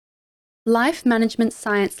Life Management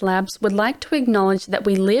Science Labs would like to acknowledge that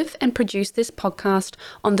we live and produce this podcast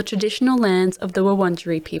on the traditional lands of the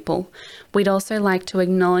Wurundjeri people. We'd also like to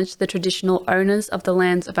acknowledge the traditional owners of the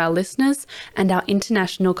lands of our listeners and our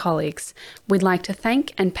international colleagues. We'd like to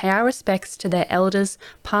thank and pay our respects to their elders,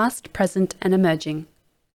 past, present, and emerging.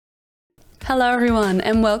 Hello everyone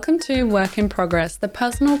and welcome to Work in Progress, the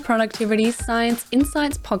Personal Productivity Science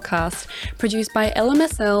Insights podcast produced by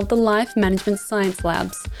LMSL, the Life Management Science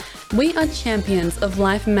Labs. We are champions of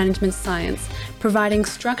life management science, providing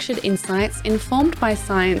structured insights informed by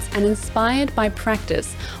science and inspired by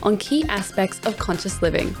practice on key aspects of conscious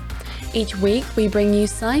living. Each week, we bring you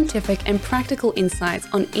scientific and practical insights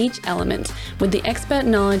on each element with the expert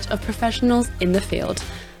knowledge of professionals in the field.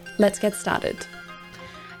 Let's get started.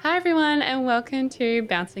 Hi everyone and welcome to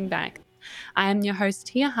Bouncing Back. I am your host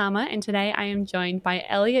Tia Harmer and today I am joined by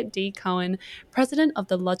Elliot D. Cohen, President of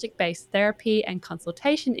the Logic-Based Therapy and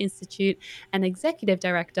Consultation Institute and Executive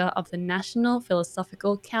Director of the National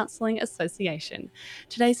Philosophical Counseling Association.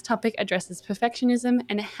 Today's topic addresses perfectionism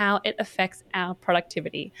and how it affects our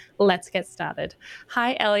productivity. Let's get started.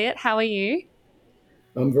 Hi Elliot, how are you?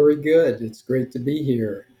 I'm very good. It's great to be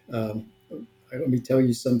here. Let me tell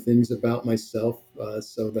you some things about myself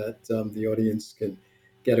so that the audience can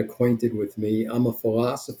get acquainted with me. I'm a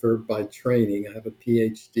philosopher by training. I have a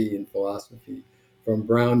PhD in philosophy from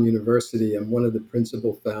Brown University. I'm one of the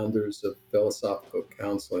principal founders of philosophical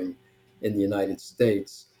counseling in the United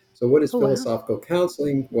States. So, what is Oh, wow. philosophical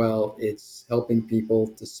counseling? Well, it's helping people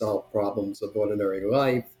to solve problems of ordinary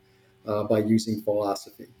life by using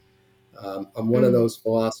philosophy. I'm one of those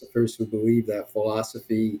philosophers who believe that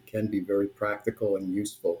philosophy can be very practical and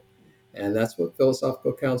useful. And that's what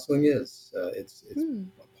philosophical counseling is. It's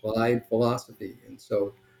applied philosophy. And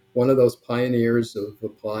so, one of those pioneers of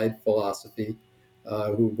applied philosophy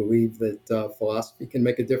who believe that philosophy can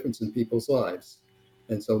make a difference in people's lives.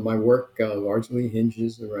 And so, my work largely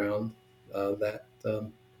hinges around that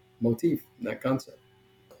motif, that concept.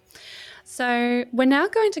 So, we're now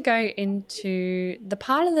going to go into the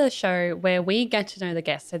part of the show where we get to know the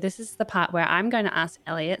guest. So, this is the part where I'm going to ask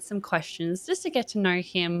Elliot some questions just to get to know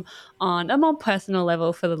him on a more personal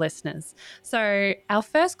level for the listeners. So, our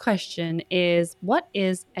first question is, what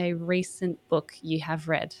is a recent book you have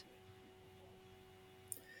read?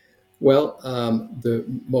 Well, the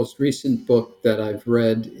most recent book that I've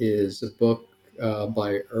read is a book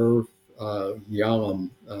by Irv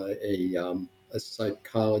Yalom, a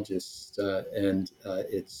psychologist, and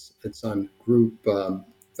it's on group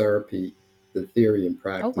therapy, the theory and Oh,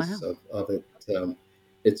 practice wow. of it.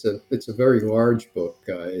 It's a very large book.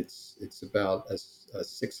 It's about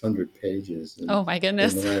 600 pages Oh, my in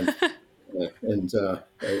goodness. length, and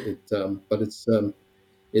but it's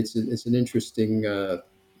an interesting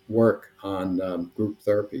work on group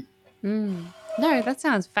therapy. No, that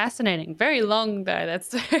sounds fascinating. Very long, though.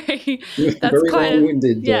 That's Very quite a,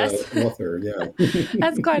 long-winded yes. author, yeah.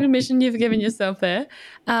 That's quite a mission you've given yourself there.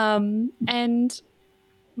 And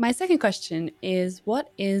my second question is,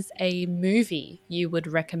 what is a movie you would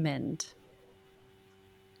recommend?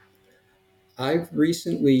 I've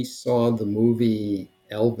recently saw the movie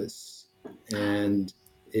Elvis, and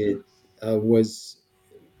it was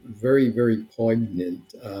very, very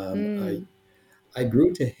poignant. Mm. I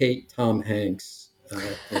grew to hate Tom Hanks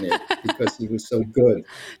in it because he was so good.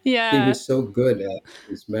 He Yeah. was so good at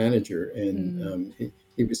his manager, and Mm.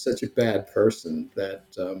 he was such a bad person that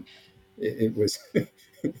it was No,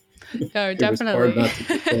 it was hard definitely. not to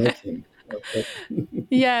dislike him. But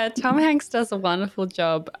Yeah, Tom Hanks does a wonderful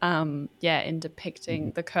job, in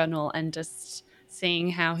depicting the Colonel and just seeing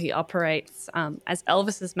how he operates as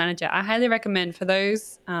Elvis's manager. I highly recommend for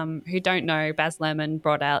those who don't know, Baz Luhrmann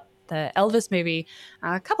brought out the Elvis movie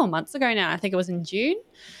a couple months ago now. I think it was in June.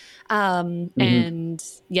 Mhm. And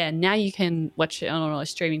yeah, now you can watch it on all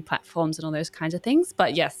streaming platforms and all those kinds of things.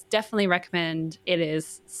 But yes, definitely recommend. It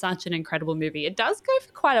is such an incredible movie. It does go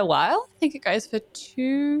for quite a while. I think it goes for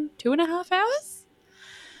two and a half hours.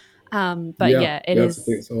 But Yeah, yeah, yeah,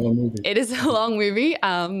 it's a long movie. it is a long movie,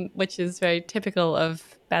 which is very typical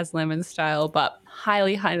of Baz Luhrmann's style, but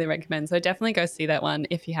highly, highly recommend. So definitely go see that one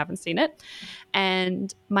if you haven't seen it.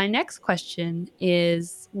 And my next question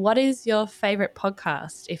is, what is your favorite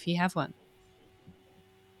podcast if you have one?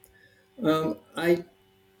 I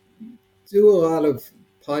do a lot of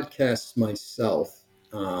podcasts myself.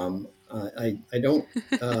 I don't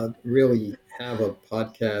really have a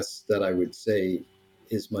podcast that I would say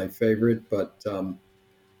is my favorite, but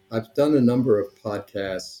I've done a number of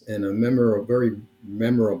podcasts, and a very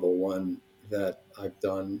memorable one that I've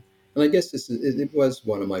done, and I guess it was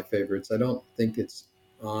one of my favorites. I don't think it's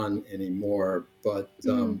on anymore, but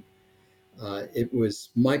Mm. It was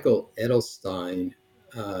Michael Edelstein,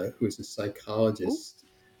 who's a Ooh. psychologist.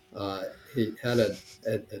 He had a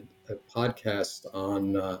podcast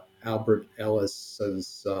on Albert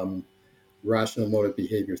Ellis's rational motive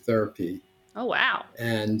behavior therapy, Oh, wow.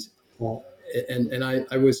 and uh,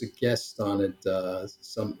 I was a guest on it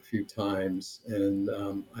some few times, and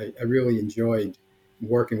I really enjoyed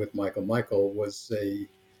working with Michael. Michael was a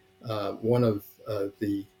one of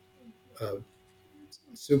the uh,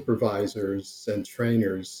 supervisors and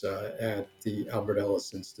trainers at the Albert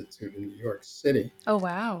Ellis Institute in New York City, Oh,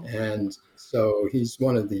 wow. and so he's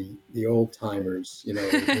one of the old timers,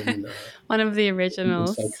 One of the in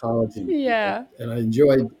originals. psychology, Yeah. and I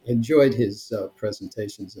enjoyed his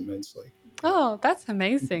presentations immensely. Oh, that's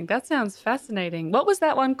amazing. That sounds fascinating. What was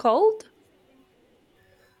that one called?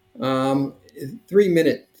 Um, 3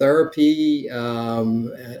 minute therapy,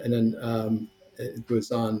 and then it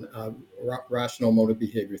was on rational motor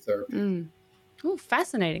behavior therapy. Mm. Oh,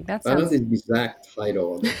 fascinating. That I don't know sounds. the exact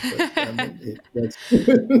title of it, but that's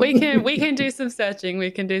We can do some searching. We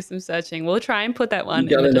can do some searching. We'll try and put that you one in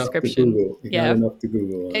got the enough to description. Google. You got Yeah, enough to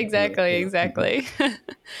Google on it. exactly, Yeah. exactly.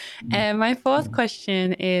 And my fourth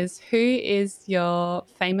question is, who is your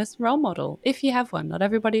famous role model? If you have one, not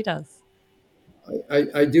everybody does.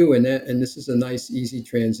 I do, and this is a nice, easy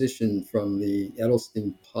transition from the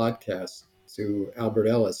Edelstein podcast to Albert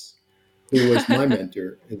Ellis, who was my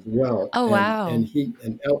mentor as well, Oh, and wow. he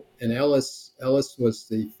and Ellis was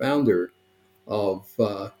the founder of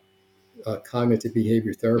cognitive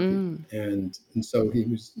behavior therapy, Mm. and so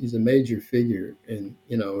he's a major figure in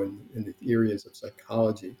the areas of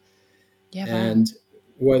psychology, Yeah, wow. and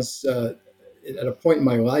was at a point in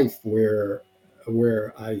my life where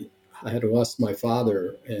I had lost my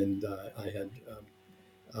father, and I had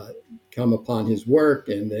uh, come upon his work,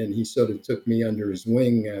 and then he sort of took me under his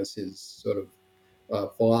wing as his sort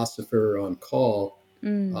of philosopher on call.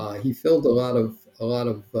 Mm. He filled a lot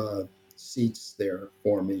of seats there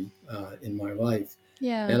for me in my life,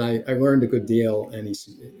 Yeah. and I learned a good deal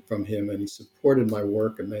from him, and he supported my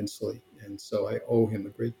work immensely, and so I owe him a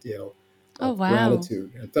great deal Oh, of wow.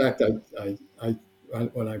 gratitude. In fact,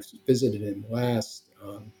 when I visited him last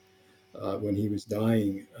when he was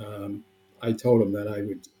dying, I told him that I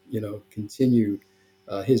would, continue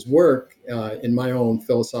his work in my own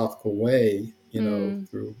philosophical way, Mm.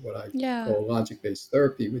 through what I Yeah. call logic-based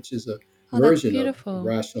therapy, which is a Oh, that's version of beautiful.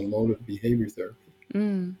 rational motive behavior therapy.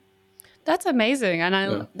 Mm. That's amazing. And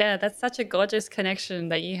Yeah. yeah, that's such a gorgeous connection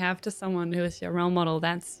that you have to someone who is your role model.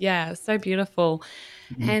 That's, yeah, so beautiful.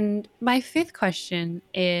 Mhm. And my fifth question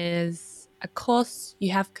is a course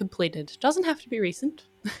you have completed. Doesn't have to be recent,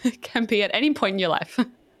 it can be at any point in your life.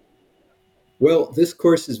 Well, this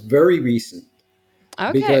course is very recent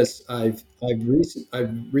Okay. because I've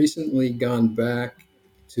recently gone back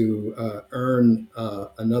to earn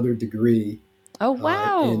another degree Oh,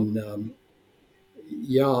 wow. in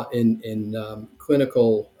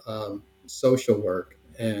clinical social work,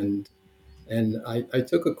 and I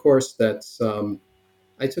took a course that's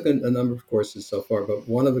I took a number of courses so far, but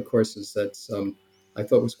one of the courses that's I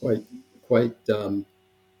thought was quite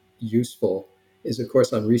useful is a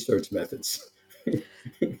course on research methods,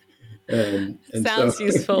 and so Sounds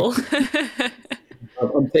useful.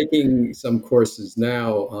 I'm taking some courses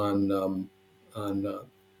now on uh,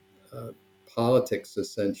 politics,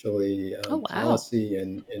 essentially, Oh, wow. policy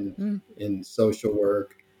and Mm. in social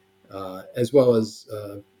work, as well as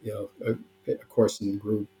a course in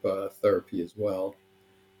group therapy as well.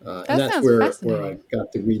 And That that's sounds where I fascinating.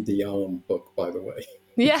 got to read the Allen book, by the way.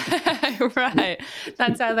 Yeah, right.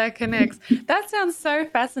 That's how that connects. That sounds so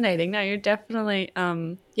fascinating. No, you're definitely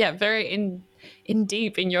yeah, very in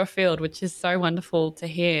deep in your field, which is so wonderful to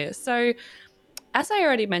hear. So, as I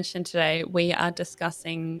already mentioned today, we are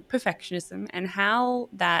discussing perfectionism and how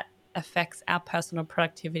that affects our personal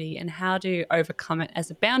productivity and how to overcome it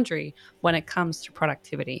as a boundary when it comes to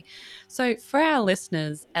productivity. So, for our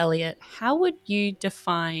listeners, Elliot, how would you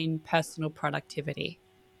define personal productivity?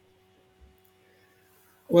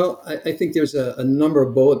 Well, I think there's a number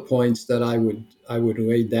of bullet points that I would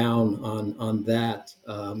lay down on that.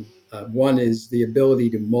 One is the ability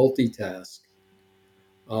to multitask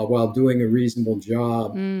while doing a reasonable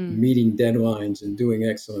job, Mm, meeting deadlines, and doing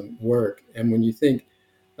excellent work. And when you think,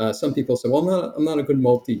 some people say, "Well, I'm not a good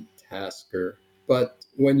multitasker," but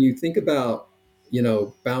when you think about,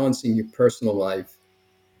 balancing your personal life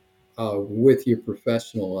with your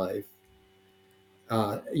professional life,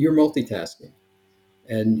 you're multitasking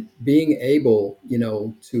and being able,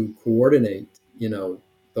 to coordinate,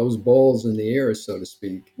 those balls in the air, so to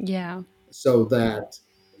speak, yeah. so that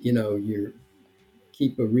you're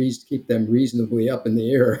keep them reasonably up in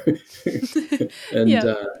the air,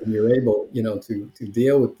 Yeah. and you're able, to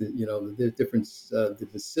deal with the different the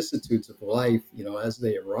vicissitudes of life, as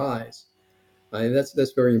they arise.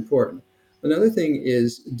 That's very important. Another thing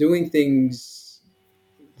is doing things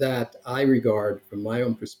that I regard, from my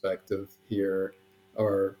own perspective here,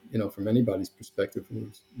 or from anybody's perspective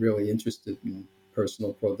who's really interested in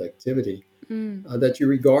personal productivity, Mm. that you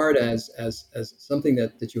regard as something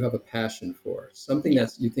that you have a passion for, something Yeah.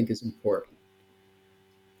 that you think is important.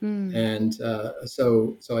 Mm. And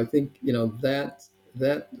so I think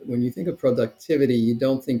that when you think of productivity, you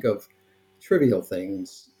don't think of trivial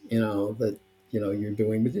things, that you're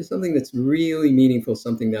doing, but just something that's really meaningful,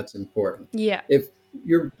 something that's important. Yeah. If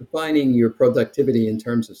you're defining your productivity in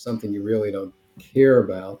terms of something you really don't care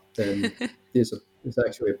about, then there's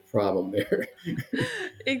actually a problem there.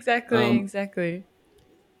 Exactly, um, exactly.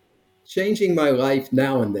 Changing my life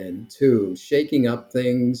now and then too, shaking up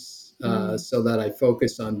things, Mm. so that I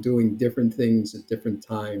focus on doing different things at different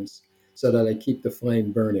times, so that I keep the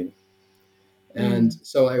flame burning. And Mm.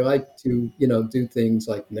 so I like to, do things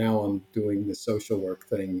like now I'm doing the social work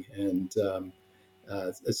thing, and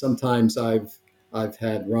sometimes I've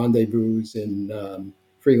had rendezvous in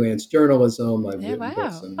freelance journalism. I've Yeah, written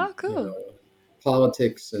books wow. on, Oh, cool.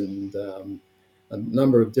 politics, and a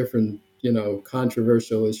number of different,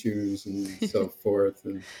 controversial issues and so forth.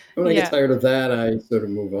 And when I get Yeah. tired of that, I sort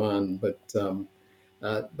of move on. But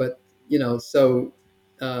so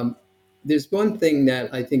um, there's one thing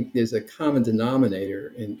that I think there's a common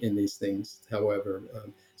denominator in these things. However,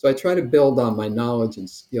 so I try to build on my knowledge and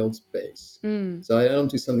skills base. Mm. So I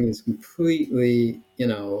don't do something that's completely,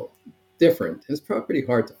 different. And it's probably pretty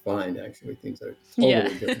hard to find actually things that are Yeah.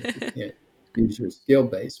 totally different if you can't use your skill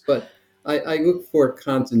base. But I look for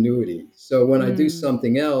continuity. So when I do Mm.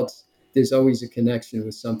 something else, there's always a connection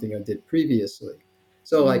with something I did previously.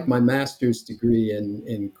 So, like Mm. my master's degree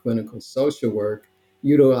in clinical social work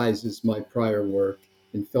utilizes my prior work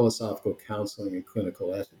in philosophical counseling and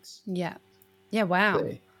clinical ethics. Yeah. Yeah, wow.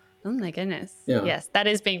 See, Oh my goodness. yeah. Yes, that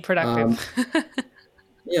is being productive. Um,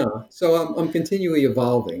 Yeah, so I'm continually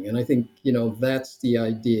evolving, and I think that's the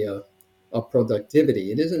idea of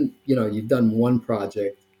productivity. It isn't you've done one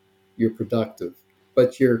project, you're productive,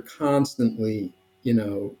 but you're constantly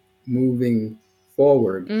moving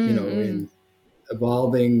forward, Mm, mm. in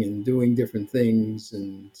evolving and doing different things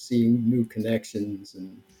and seeing new connections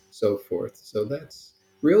and so forth. So that's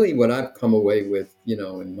really what I've come away with,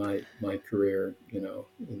 in my career, so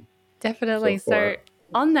Definitely. So, far.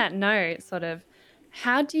 on that note, sort of,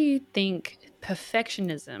 how do you think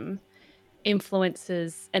perfectionism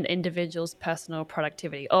influences an individual's personal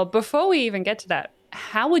productivity? Or before we even get to that,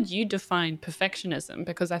 how would you define perfectionism?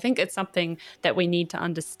 Because I think it's something that we need to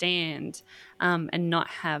understand and not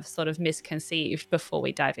have sort of misconceived before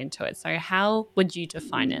we dive into it. So, how would you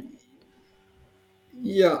define it?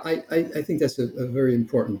 Yeah, I think that's a very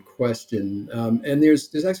important question. And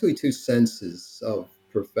there's actually two senses of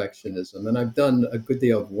perfectionism. And I've done a good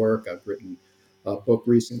deal of work. I've written a book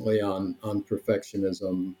recently on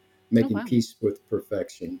perfectionism, Oh, making wow. peace with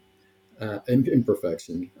perfection,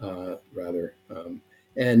 imperfection, rather.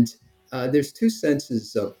 And there's two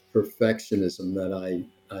senses of perfectionism that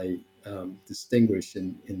I distinguish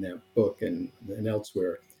in that book and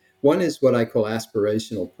elsewhere. One is what I call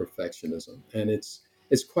aspirational perfectionism, and it's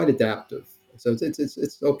quite adaptive. So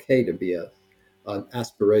it's okay to be an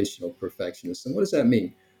aspirational perfectionist. And what does that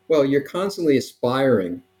mean? Well, you're constantly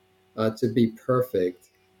aspiring to be perfect.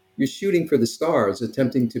 You're shooting for the stars,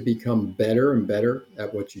 attempting to become better and better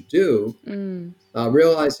at what you do, Mm,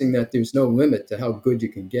 realizing that there's no limit to how good you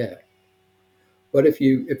can get. But if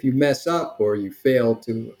you mess up or you fail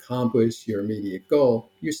to accomplish your immediate goal,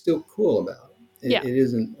 you're still cool about it. yeah. It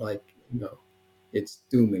isn't like it's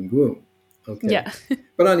doom and gloom. Okay, Yeah.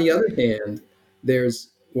 but on the other hand, there's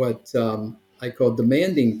what I call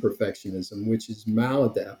demanding perfectionism, which is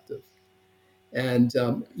maladaptive, and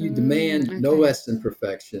you demand no Okay. less than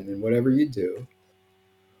perfection in whatever you do,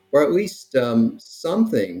 or at least some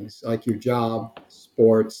things like your job,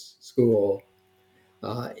 sports, school.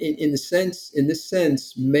 In this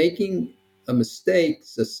sense, making a mistake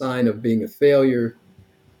is a sign of being a failure,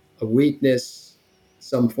 a weakness,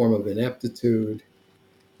 some form of ineptitude.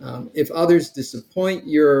 If others disappoint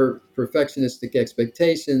your perfectionistic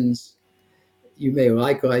expectations, you may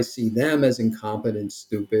likewise see them as incompetent,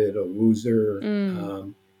 stupid, a loser,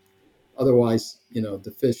 Mm, otherwise,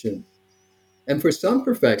 deficient. And for some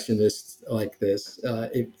perfectionists like this,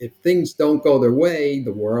 if things don't go their way,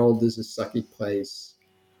 the world is a sucky place,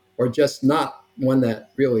 or just not one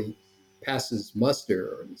that really passes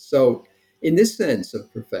muster. So in this sense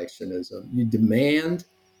of perfectionism, you demand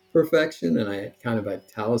perfection, and I kind of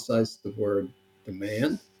italicized the word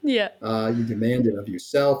demand. Yeah. You demand it of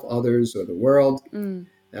yourself, others, or the world, Mm.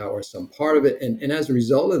 or some part of it. And as a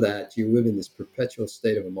result of that, you live in this perpetual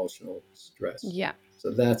state of emotional stress. Yeah. So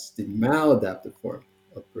that's the maladaptive form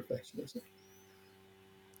of perfectionism.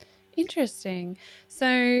 Interesting.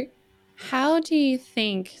 So, how do you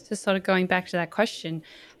think, to sort of going back to that question,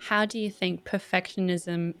 how do you think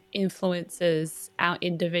perfectionism influences our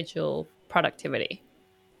individual productivity?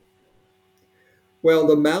 Well,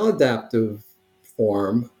 the maladaptive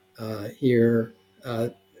form here uh,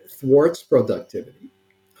 thwarts productivity.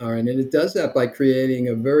 All right, and it does that by creating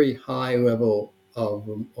a very high level of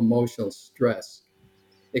emotional stress.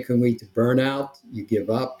 It can lead to burnout. You give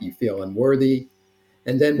up, you feel unworthy.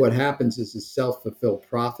 And then what happens is a self fulfilled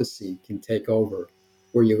prophecy can take over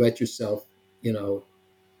where you let yourself, you know,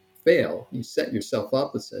 fail. You set yourself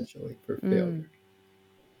up essentially for Mm. failure.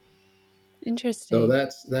 So Interesting.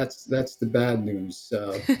 that's the bad news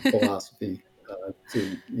philosophy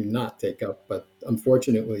to not take up. But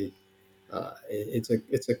unfortunately,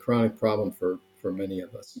 it's a chronic problem for many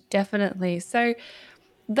of us. Definitely. So,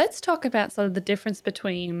 let's talk about sort of the difference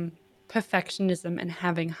between perfectionism and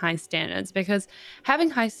having high standards, because having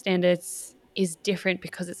high standards is different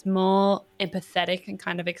because it's more empathetic and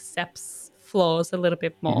kind of accepts flaws a little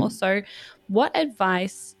bit more. Mhm. So, what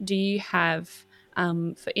advice do you have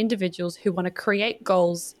for individuals who want to create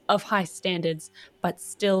goals of high standards but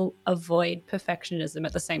still avoid perfectionism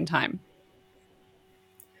at the same time?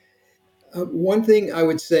 One thing I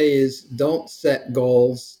would say is don't set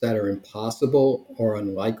goals that are impossible or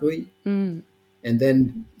unlikely, Mm. and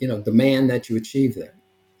then demand that you achieve them.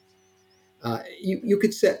 You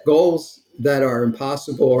could set goals that are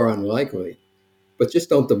impossible or unlikely, but just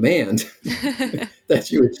don't demand that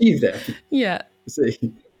you achieve them. Yeah. See,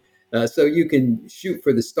 so you can shoot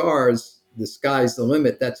for the stars. The sky's the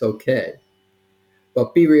limit. That's okay,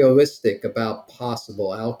 but be realistic about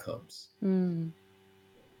possible outcomes. Mm.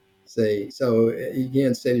 Say so you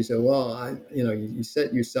can't say to yourself, "Well, you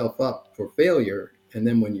set yourself up for failure," and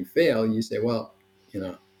then when you fail, you say, "Well, you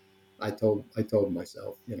know, I told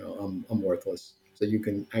myself, I'm worthless." So you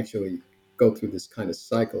can actually go through this kind of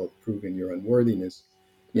cycle of proving your unworthiness,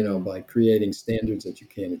 Mm. by creating standards that you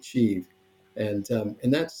can't achieve, and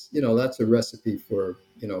that's a recipe for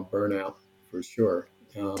burnout for sure.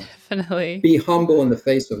 Um, Definitely. be humble in the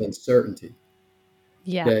face of uncertainty.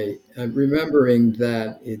 Yeah. Okay, and remembering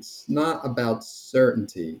that it's not about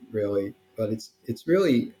certainty really, but it's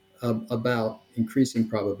really about increasing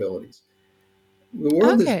probabilities. The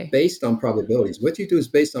world is Okay. based on probabilities. What you do is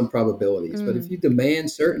based on probabilities. But if Mm. you demand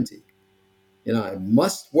certainty, it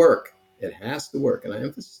must work. It has to work, and I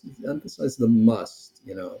emphasize the must.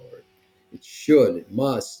 Or it should, it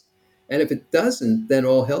must. And if it doesn't, then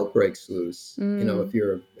all hell breaks loose. Mm. If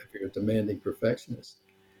you're a demanding perfectionist.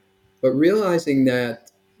 But realizing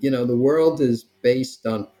that the world is based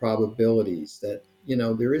on probabilities. That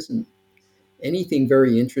there isn't anything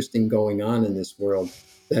very interesting going on in this world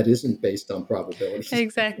that isn't based on probabilities.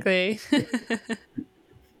 Exactly.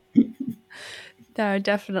 No,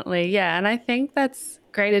 definitely. Yeah. And I think that's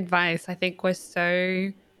great advice. I think we're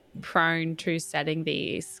so prone to setting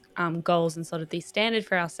these goals and sort of these standards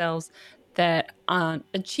for ourselves that aren't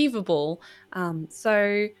achievable.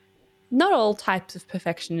 So, not all types of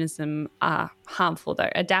perfectionism are harmful, though.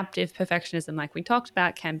 Adaptive perfectionism, like we talked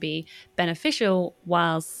about, can be beneficial,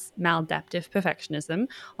 whilst maladaptive perfectionism,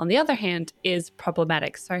 on the other hand, is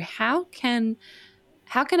problematic. So, how can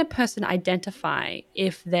a person identify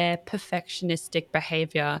if their perfectionistic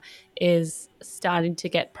behavior is starting to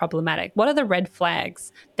get problematic? What are the red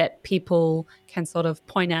flags that people can sort of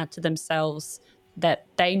point out to themselves that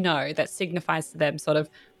they know that signifies to them sort of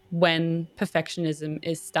when perfectionism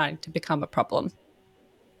is starting to become a problem?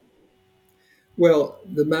 Well,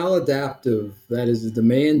 the maladaptive, that is the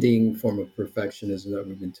demanding form of perfectionism that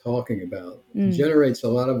we've been talking about, Mm. generates a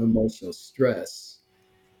lot of emotional stress,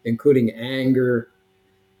 including anger,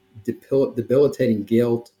 debilitating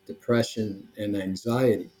guilt, depression, and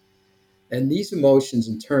anxiety. And these emotions,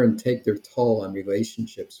 in turn, take their toll on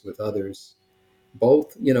relationships with others,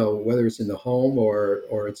 both, whether it's in the home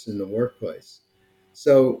or it's in the workplace.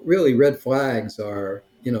 So really red flags are,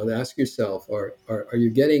 to ask yourself, are you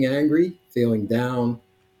getting angry, feeling down,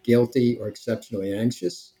 guilty, or exceptionally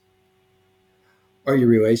anxious? Are your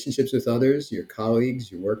relationships with others, your colleagues,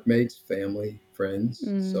 your workmates, family, friends,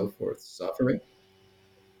 so Mm. forth, suffering?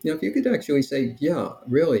 If you could actually say, yeah,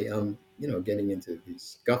 really, I'm, getting into these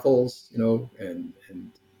scuffles, and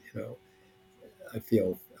I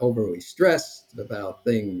feel overly stressed about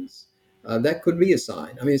things. that could be a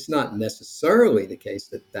sign. I mean, it's not necessarily the case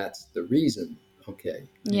that that's the reason. Okay,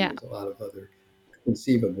 I mean, Yeah. there's a lot of other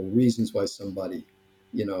conceivable reasons why somebody,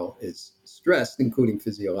 is stressed, including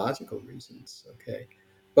physiological reasons. Okay,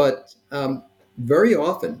 but very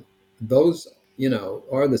often those,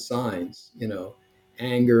 are the signs.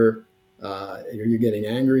 Anger. Are you getting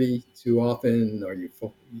angry too often?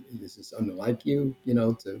 Is this unlike you?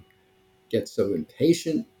 To get so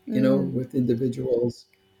impatient. Mm. With individuals.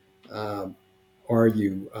 Um, are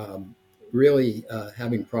you really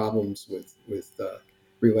having problems with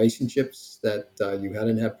relationships that you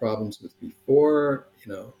hadn't had problems with before?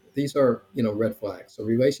 These are red flags. So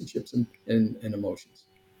relationships and emotions,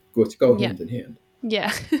 which go Yeah. hand in hand.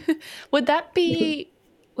 Yeah. would that be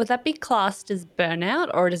would that be classed as burnout,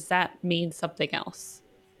 or does that mean something else?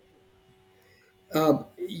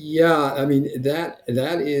 Yeah, I mean that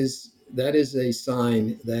is a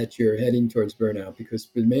sign that you're heading towards burnout because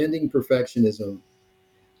demanding perfectionism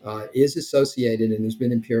is associated, and there's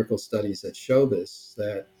been empirical studies that show this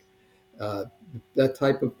that uh, that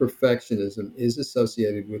type of perfectionism is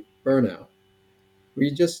associated with burnout, where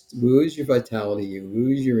you just lose your vitality, you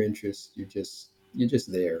lose your interest, you're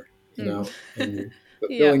just there, Mm. and you're Yeah.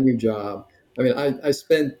 fulfilling your job. I mean, I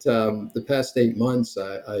spent the past 8 months.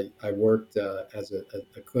 I worked as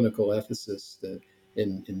a clinical ethicist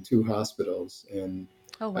in two hospitals, and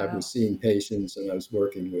Oh I was wow. seeing patients, and I was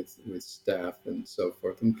working with staff and so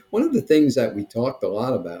forth. And one of the things that we talked a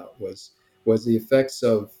lot about was the effects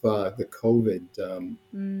of the COVID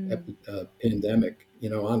Mm. pandemic,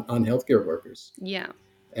 on healthcare workers Yeah.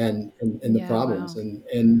 and the Yeah, problems. wow.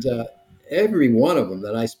 And every one of them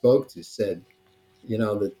that I spoke to said,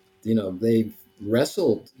 that they've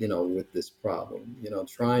wrestled, with this problem,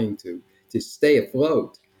 trying to stay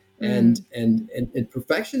afloat, and Mm. and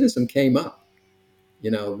perfectionism came up.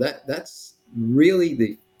 That's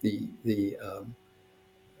really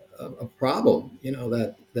a problem,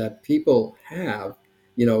 that people have,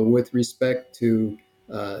 with respect to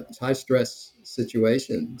high stress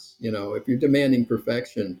situations. If you're demanding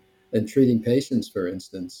perfection and treating patients, for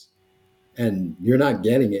instance, and you're not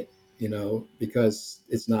getting it, because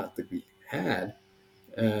it's not to be had,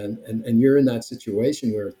 and you're in that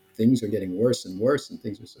situation where things are getting worse and worse, and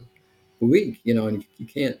things are so bleak, and you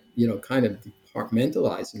can't, kind of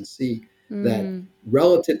departmentalize and see that Mm.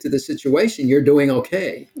 relative to the situation, you're doing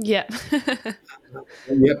okay. Yeah.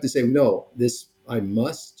 And you have to say, no, this I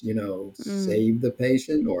must, mm. save the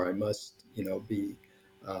patient, or I must, be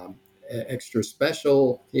um, extra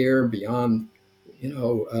special here beyond,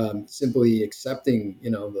 simply accepting,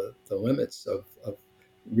 the limits of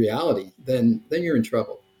reality. Then you're in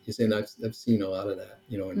trouble. You see, and I've seen a lot of that,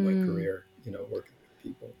 in my Mm. career, working with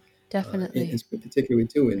people, Definitely. particularly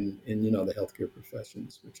too in the healthcare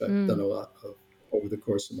professions, which I've done Mm. a lot of over the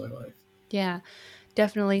course of my life. Yeah,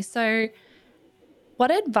 definitely. So,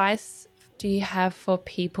 what advice do you have for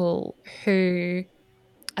people who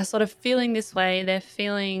are sort of feeling this way? They're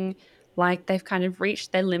feeling like they've kind of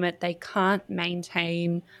reached their limit. They can't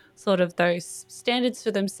maintain sort of those standards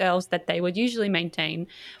for themselves that they would usually maintain.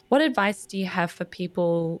 What advice do you have for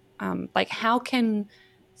people? Like, how can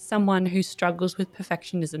someone who struggles with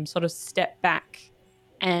perfectionism sort of step back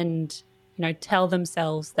and, tell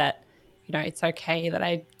themselves that, it's okay that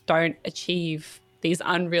I don't achieve these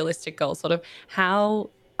unrealistic goals? Sort of, how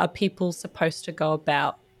are people supposed to go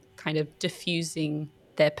about kind of diffusing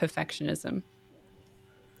their perfectionism?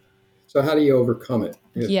 So how do you overcome it?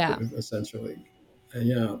 Yeah. Essentially,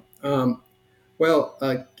 yeah.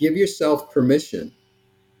 Well, give yourself permission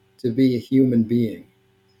to be a human being.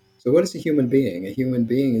 So, what is a human being? A human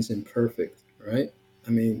being is imperfect, right? I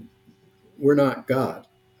mean, we're not God,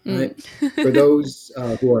 Mm. right? For those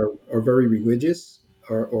who are very religious,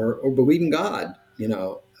 or believe in God,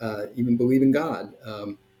 even believe in God,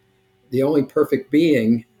 the only perfect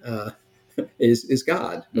being is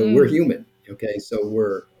God, but we're mm. human. Okay, so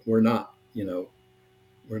we're not,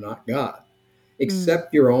 we're not God. Mm.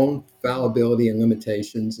 Accept your own fallibility and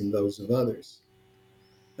limitations and those of others.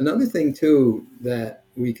 Another thing too that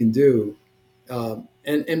we can do,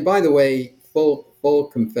 and by the way, full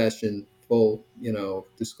confession, full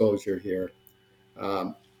disclosure here.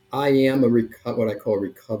 Um, I am what I call a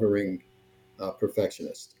recovering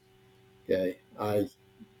perfectionist. Okay, I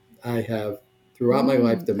have throughout my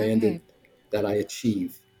life demanded Okay. that I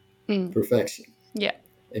achieve Mm. perfection Yeah.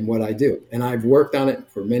 in what I do, and I've worked on it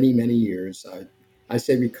for many years. I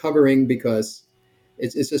say recovering because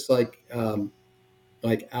it's just like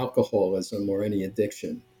alcoholism or any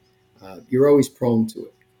addiction. You're always prone to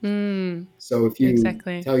it. Mm, So if you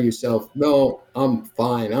exactly. tell yourself, no, I'm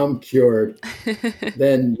fine, I'm cured,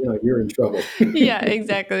 then you're in trouble. Yeah, You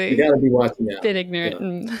exactly. got to be watching out. Bit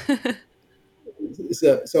ignorant. Yeah.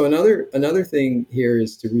 So another thing here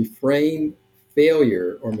is to reframe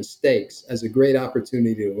failure or mistakes as a great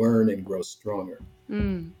opportunity to learn and grow stronger.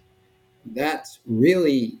 Mm, That's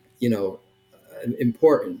really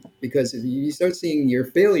important, because if you start seeing your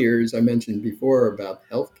failures, I mentioned before about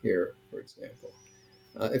healthcare, for example.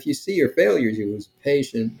 If you see your failures, you lose a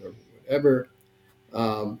patient or whatever.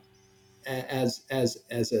 Um, as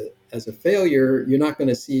a failure, you're not going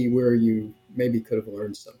to see where you maybe could have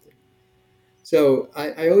learned something. So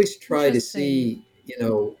I always try to interesting. see,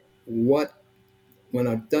 what when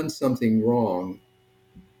I've done something wrong,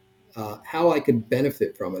 how I can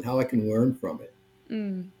benefit from it, how I can learn from it.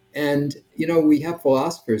 Mm, And we have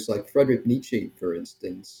philosophers like Friedrich Nietzsche, for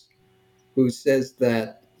instance, who says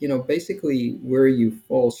that basically where you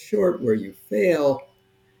fall short, where you fail,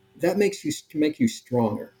 that makes you to make you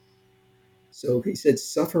stronger. So he said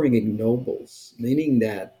suffering ignobles, meaning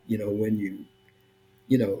that when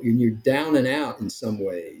you're down and out in some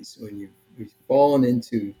ways, when you've fallen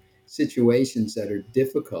into situations that are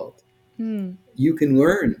difficult, mm, you can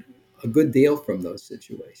learn a good deal from those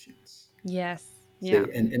situations. yes. Yeah.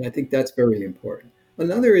 See, and I think that's very important.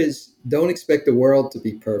 Another is, don't expect the world to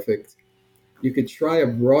be perfect. You could try a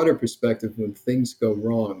broader perspective when things go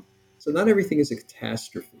wrong. So not everything is a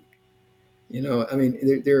catastrophe. I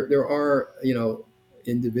mean, there are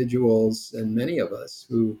individuals, and many of us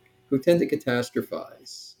who tend to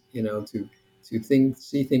catastrophize.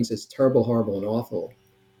 See things as terrible, horrible, and awful.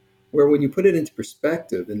 Where when you put it into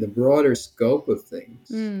perspective in the broader scope of things,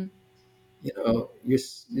 Mm, you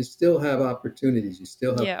still have opportunities, you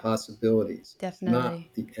still have yeah, possibilities. It's not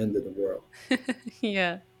definitely. the end of the world.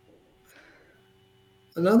 Yeah.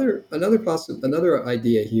 Another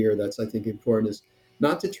idea here that's, I think, important is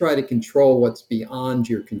not to try to control what's beyond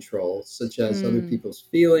your control, such as other Mm, people's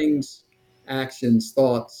feelings, actions,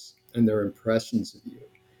 thoughts, and their impressions of you.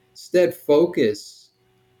 Instead, focus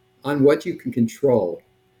on what you can control.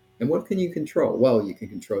 And what can you control? Well, you can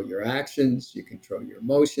control your actions, you control your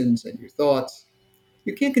emotions and your thoughts.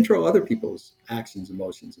 You can't control other people's actions,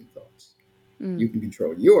 emotions, and thoughts. You mm, can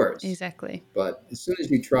control yours, exactly. but as soon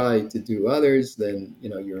as you try to do others, then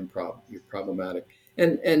you're problematic.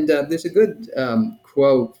 And there's a good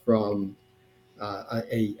quote from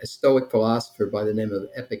a Stoic philosopher by the name of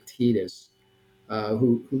Epictetus,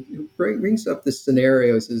 who brings up this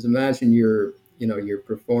scenario. Says, imagine you're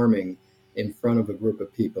performing in front of a group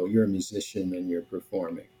of people. You're a musician and you're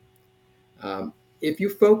performing. Um, if you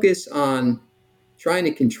focus on trying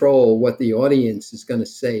to control what the audience is going to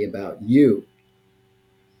say about you,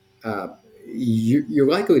 uh, you're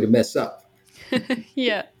likely to mess up.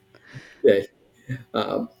 Yeah. Okay.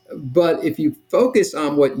 But if you focus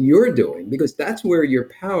on what you're doing, because that's where your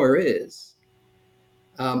power is,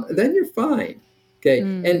 then you're fine. Okay.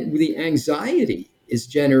 Mm, And the anxiety is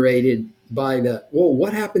generated by well,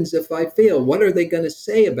 what happens if I fail? What are they going to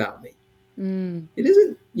say about me? mm. It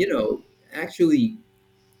isn't, actually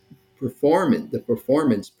the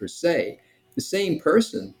performance per se. The same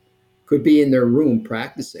person could be in their room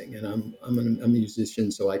practicing, and I'm a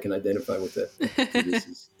musician, so I can identify with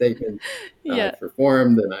this statement. Yeah. I've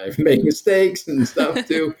performed and I've made mistakes and stuff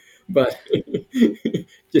too, but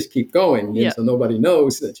just keep going, and Yeah. so nobody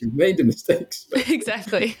knows that you've made the mistakes.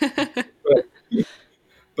 Exactly.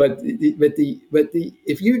 But but the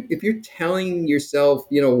if you're telling yourself,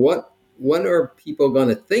 what are people going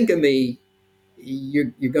to think of me,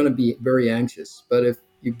 you're going to be very anxious. But if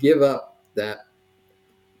you give up that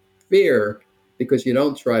fear because you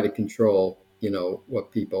don't try to control,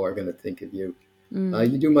 what people are going to think of you,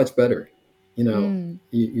 Mm, you do much better. mm.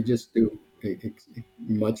 You just do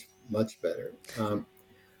much better.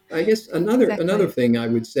 I guess another Exactly. thing I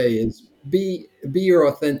would say is be your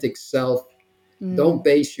authentic self. Don't Mm.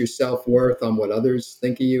 base your self worth on what others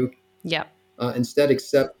think of you. Yeah. Instead,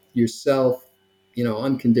 accept yourself,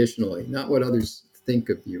 unconditionally. Not what others think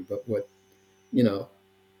of you, but what you know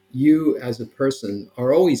you as a person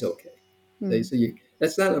are always okay. Mm. So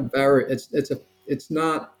that's not a vari- it's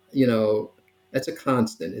not, that's a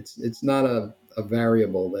constant. It's not a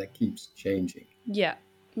variable that keeps changing. Yeah.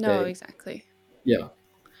 No, Okay. exactly. Yeah.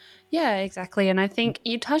 Yeah, exactly. And I think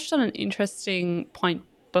you touched on an interesting point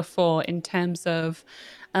before in terms of,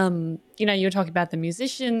 you were talking about the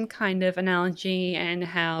musician kind of analogy and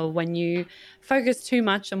how when you focus too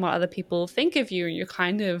much on what other people think of you, you're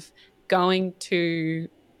kind of going to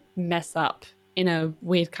mess up in a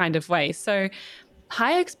weird kind of way. So,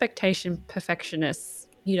 high expectation perfectionists,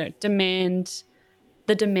 demand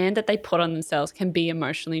the demand that they put on themselves can be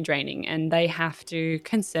emotionally draining, and they have to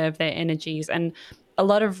conserve their energies. And a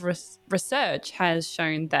lot of research has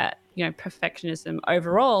shown that, perfectionism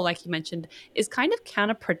overall, like you mentioned, is kind of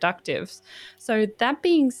counterproductive. So, that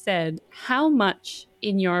being said, how much,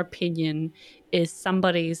 in your opinion, is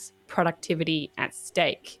somebody's productivity at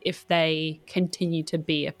stake if they continue to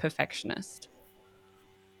be a perfectionist?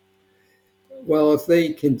 Well, if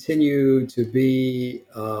they continue to be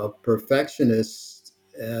perfectionists,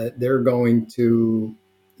 they're going to,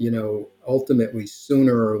 ultimately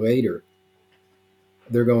sooner or later,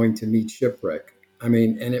 they're going to meet shipwreck. I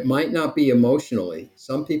mean, and it might not be emotionally.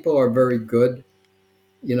 Some people are very good,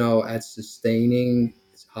 at sustaining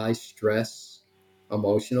high stress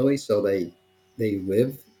emotionally, so they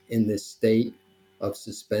live in this state of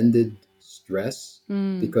suspended stress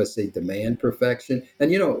Mm, because they demand perfection. And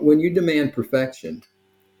when you demand perfection,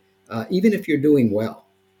 even if you're doing well,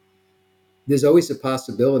 there's always a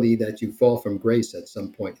possibility that you fall from grace at some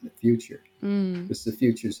point in the future mm, because the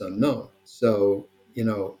future's unknown. So,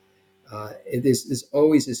 there's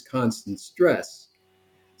always this constant stress.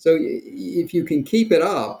 So if you can keep it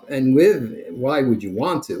up and live, why would you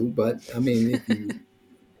want to? But I mean, if you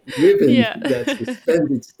live in yeah. that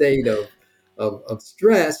suspended state of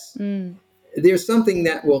stress, mm, there's something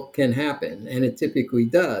that can happen, and it typically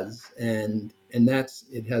does, and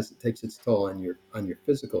it takes its toll on your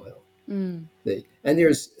physical health. mm. And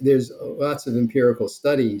there's lots of empirical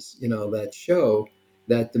studies, that show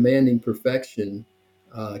that demanding perfection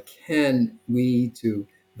can lead to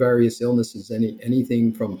various illnesses,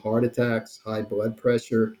 anything from heart attacks, high blood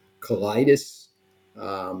pressure, colitis,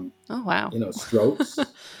 um, Oh, wow. strokes,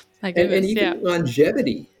 My and goodness. Yeah. even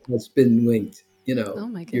longevity has been linked. Oh,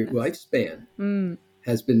 my Your goodness. lifespan Mm,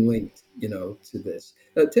 has been linked, to this.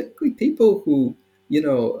 Typically, people who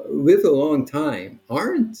live a long time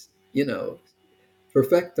aren't,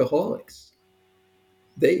 perfectaholics.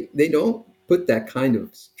 They don't put that kind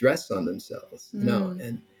of stress on themselves, mm,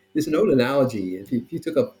 And there's an old analogy: if you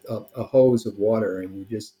took a hose of water and you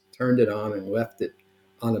just turned it on and left it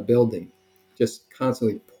on a building, just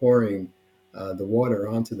constantly pouring the water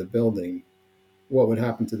onto the building, what would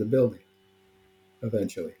happen to the building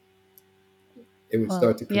eventually? It would well,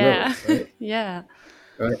 start to corrode, yeah. right? yeah.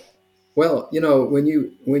 Right. Well, when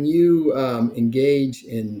you engage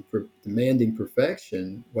in demanding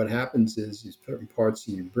perfection, what happens is certain parts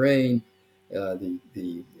of your brain,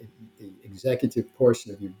 the executive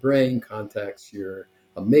portion of your brain contacts your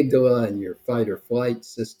amygdala and your fight or flight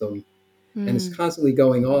system, and it's Mm, constantly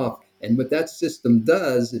going off. And what that system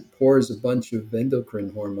does, it pours a bunch of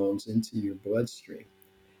endocrine hormones into your bloodstream,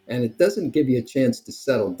 and it doesn't give you a chance to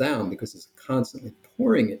settle down because it's constantly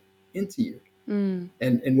pouring it into you. mm,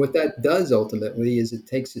 And what that does ultimately is it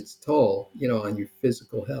takes its toll, on your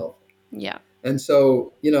physical health. yeah. And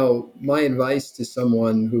so, my advice to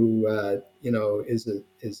someone who,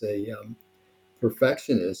 is a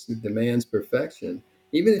perfectionist who demands perfection,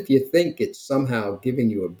 even if you think it's somehow giving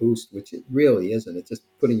you a boost, which it really isn't, it's just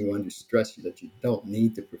putting you under stress that you don't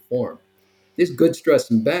need to perform. There's good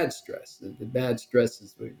stress and bad stress. The bad stress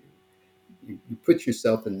is where you put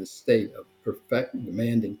yourself in this state of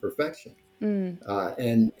demanding perfection, Mm,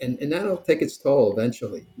 and that'll take its toll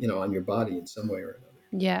eventually, on your body in some way or another.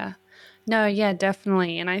 yeah. No, yeah,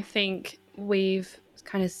 definitely. And I think we've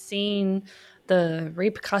kind of seen the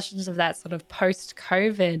repercussions of that sort of post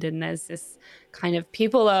COVID. And there's this kind of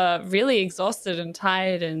people are really exhausted and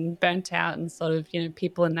tired and burnt out, and sort of,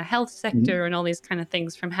 people in the health Mhm. sector and all these kind of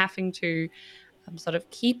things from having to sort of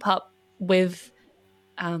keep up with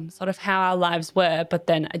sort of how our lives were, but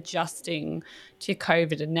then adjusting to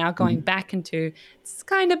COVID and now going Mhm. back into it's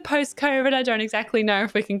kind of post COVID. I don't exactly know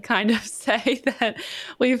if we can kind of say that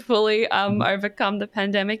we've fully Mhm. overcome the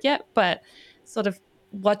pandemic yet, but sort of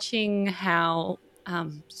watching how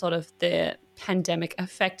sort of the pandemic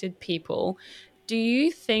affected people. Do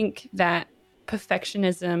you think that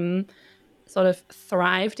perfectionism sort of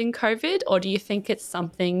thrived in COVID, or do you think it's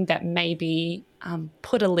something that maybe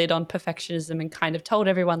put a lid on perfectionism and kind of told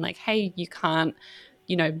everyone, like, hey, you can't,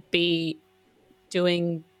 be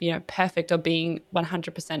doing, perfect or being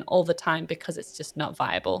 100% all the time because it's just not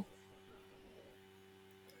viable?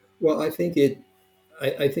 Well, I think it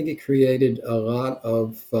created a lot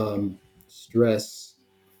of stress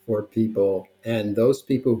for people, and those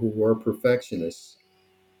people who were perfectionists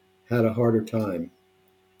had a harder time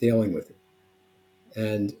dealing with it.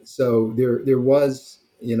 And so there was,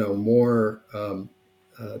 more uh,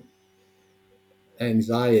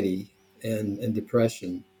 anxiety and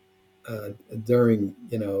depression during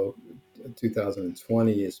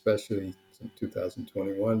 2020, especially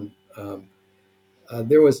 2021.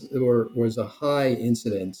 there was a high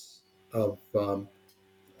incidence of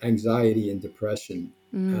anxiety and depression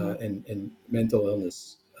Mm. and mental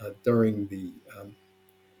illness during the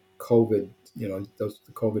COVID,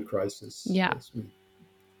 the COVID crisis, Yeah. as we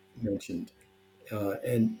mentioned.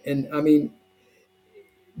 And I mean,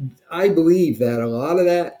 I believe that a lot of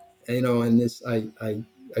that, and this,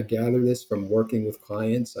 I gather this from working with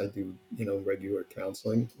clients. I do, regular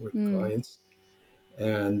counseling with Mm. clients,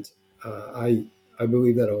 and I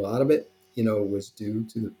believe that a lot of it, was due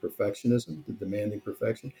to the perfectionism, the demanding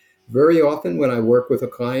perfection. Very often, when I work with a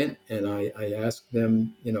client and I ask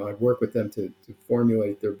them, I work with them to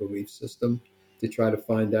formulate their belief system, to try to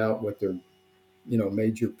find out what their,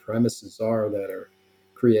 major premises are that are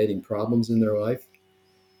creating problems in their life.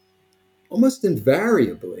 Almost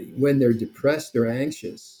invariably, when they're depressed or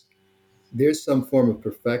anxious, there's some form of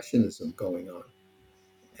perfectionism going on.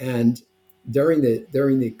 And during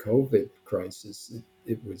the COVID crisis,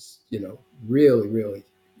 it was, really, really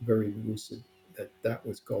very lucid that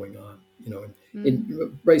was going on,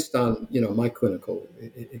 Mm. based on, my clinical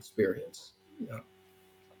experience. Yeah.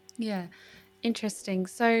 Yeah. Interesting.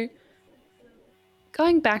 So,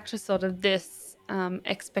 going back to sort of this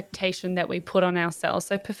expectation that we put on ourselves.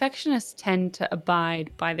 So, perfectionists tend to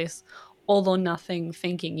abide by this all or nothing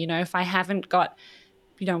thinking. If I haven't got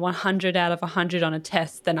 100 out of 100 on a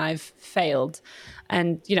test, then I've failed.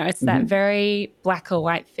 And, it's that Hmm. very black or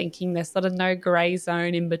white thinking. There's sort of no gray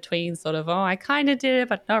zone in between, sort of, oh, I kind of did it,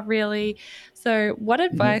 but not really. So, what Hmm.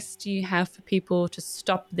 advice do you have for people to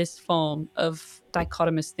stop this form of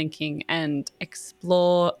dichotomous thinking and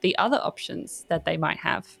explore the other options that they might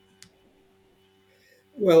have?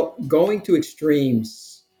 Well, going to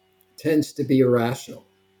extremes tends to be irrational.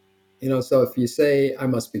 So if you say I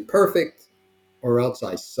must be perfect or else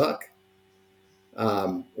I suck,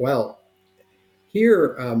 well,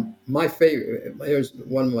 here, my favorite, there's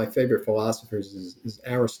one of my favorite philosophers is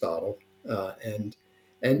Aristotle, and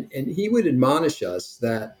he would admonish us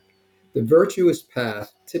that the virtuous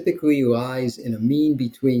path typically lies in a mean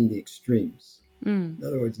between the extremes. Mm. In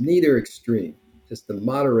other words, neither extreme, just the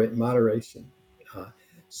moderation. Uh,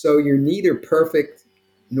 so you're neither perfect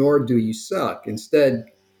nor do you suck. Instead,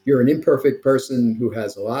 you're an imperfect person who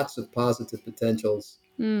has lots of positive potentials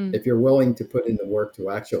Mm. if you're willing to put in the work to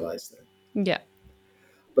actualize them. Yeah.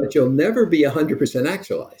 But you'll never be 100%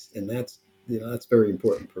 actualized, and that's very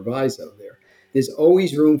important proviso there. There's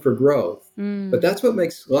always room for growth, but Mm. that's what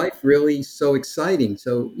makes life really so exciting.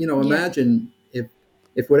 So Yeah. imagine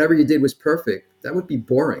if whatever you did was perfect, that would be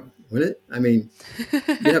boring, wouldn't it? I mean,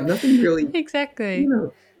 you'd have nothing really, you Exactly.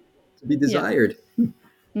 know to be Yeah. desired.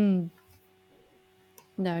 Mm.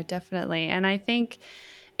 No, definitely. And I think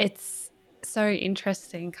it's so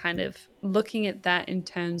interesting kind of looking at that in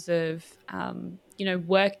terms of,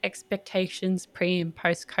 work expectations pre and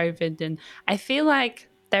post COVID. And I feel like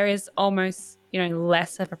there is almost,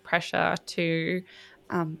 less of a pressure to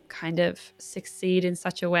kind of succeed in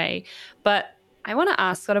such a way. But I want to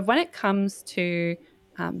ask sort of when it comes to,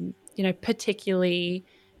 particularly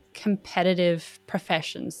competitive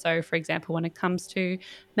professions. So, for example, when it comes to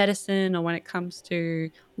medicine or when it comes to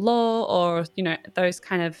law or those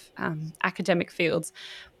kind of academic fields,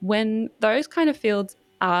 when those kind of fields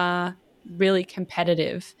are really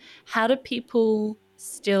competitive, how do people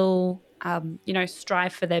still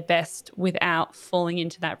strive for their best without falling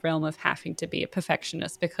into that realm of having to be a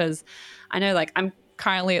perfectionist? Because I know, like, I'm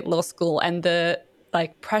currently at law school, and the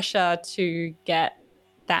like pressure to get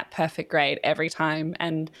that perfect grade every time,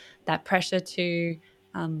 and that pressure to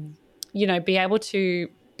be able to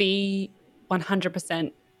be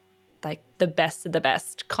 100% like the best of the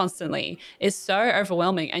best constantly is so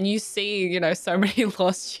overwhelming. And you see, so many law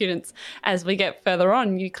students as we get further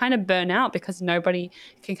on, you kind of burn out because nobody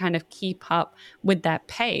can kind of keep up with that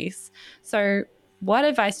pace. So, what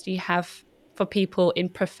advice do you have for people in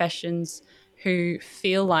professions who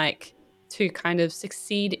feel like to kind of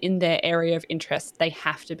succeed in their area of interest, they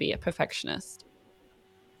have to be a perfectionist?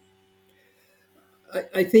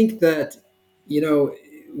 I think that,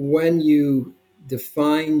 when you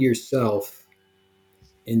define yourself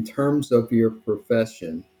in terms of your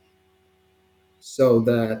profession, so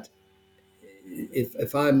that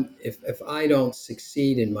if I don't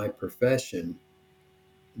succeed in my profession,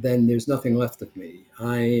 then there's nothing left of me.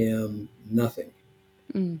 I am nothing.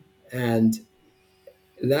 Mm. And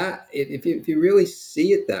that if you really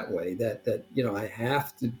see it that way, that I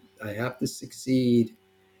have to succeed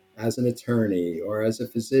as an attorney or as a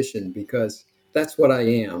physician because that's what I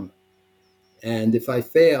am. And if I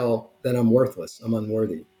fail, then I'm worthless. I'm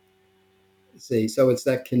unworthy. See, so it's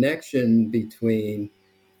that connection between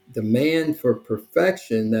demand for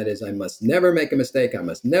perfection, that is, I must never make a mistake, I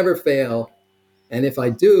must never fail, and if I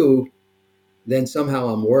do, then somehow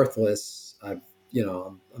I'm worthless. I'm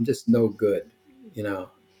just no good, you know.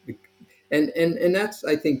 And that's,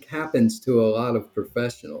 I think, happens to a lot of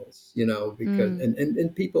professionals, because Mm.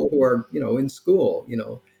 and people who are, in school,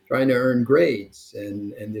 trying to earn grades,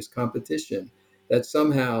 and this competition, that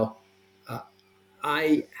somehow uh,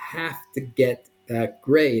 I have to get that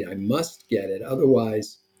grade. I must get it,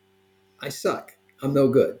 otherwise I suck. I'm no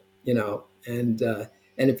good, and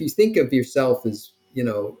if you think of yourself as,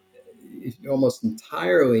 almost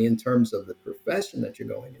entirely in terms of the profession that you're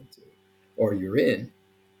going into or you're in,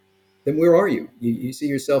 then where are you? You see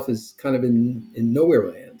yourself as kind of in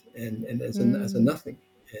nowhere land, and as a Mm. nothing,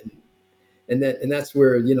 and that's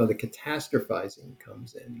where, the catastrophizing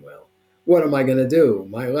comes in. Well, what am I going to do?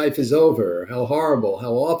 My life is over. How horrible!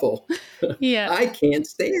 How awful! Yeah. I can't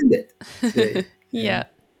stand it. See, Yeah.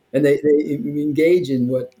 and they engage in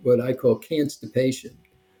what I call constipation,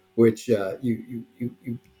 which you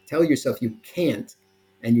tell yourself you can't,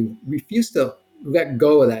 and you refuse to let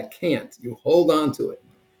go of that can't. You hold on to it.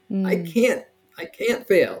 I Mm. can't. I can't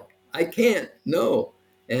fail. I can't. No.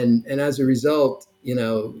 And as a result, you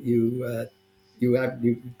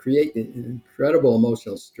create incredible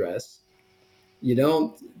emotional stress. You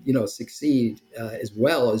don't, succeed as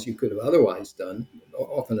well as you could have otherwise done,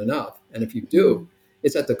 often enough. And if you do, Mm.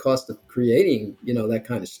 it's at the cost of creating, that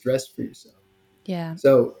kind of stress for yourself. Yeah.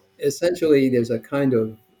 So essentially, there's a kind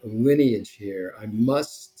of lineage here. I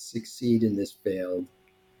must succeed in this field,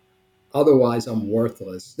 otherwise I'm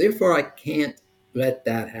worthless. Therefore, I can't let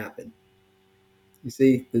that happen. You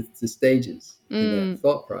see the stages in that Mm.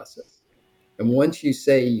 thought process. And once you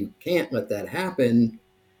say you can't let that happen,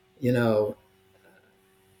 you know,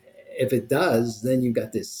 if it does, then you've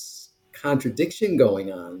got this contradiction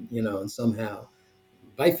going on, and somehow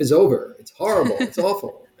life is over. It's horrible. It's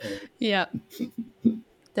awful. And Yeah.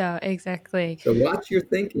 Yeah, exactly. so watch your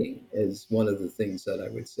thinking is one of the things that I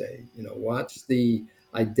would say. Watch the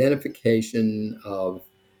identification of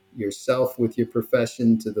yourself with your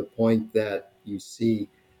profession to the point that you see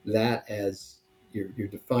that as your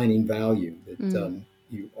defining value. That Mm.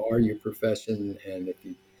 you are your profession, and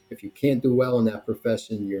if you can't do well in that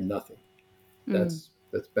profession, you're nothing. Mm.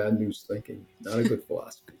 That's bad news thinking. Not a good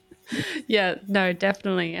philosophy. Yeah, no,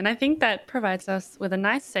 definitely. And I think that provides us with a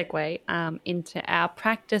nice segue into our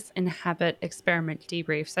practice and habit experiment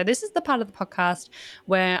debrief. So, this is the part of the podcast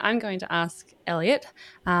where I'm going to ask Elliot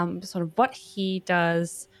sort of what he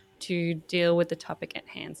does to deal with the topic at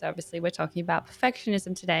hand. So, obviously, we're talking about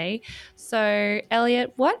perfectionism today. So,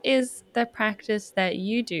 Elliot, what is the practice that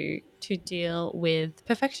you do to deal with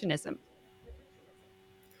perfectionism?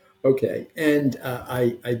 Okay, and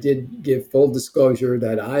I did give full disclosure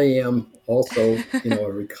that I am also,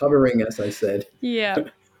 a recovering, as I said, Yeah.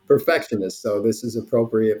 perfectionist. So this is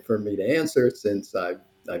appropriate for me to answer, since I've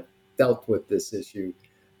dealt with this issue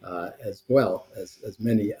as well as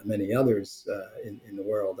many others in the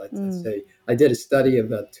world. I'd Mm. say I did a study of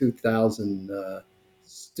about 2,000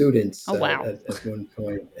 students Oh, wow. at one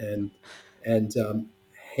point, and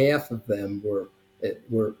half of them were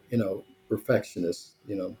perfectionists,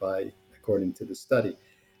 by according to the study,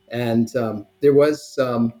 and there was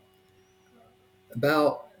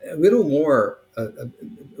about a little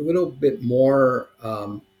bit more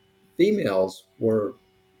females were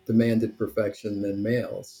demanded perfection than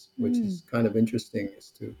males, which Mm. is kind of interesting as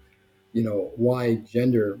to why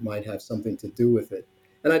gender might have something to do with it.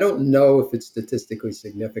 And I don't know if it's statistically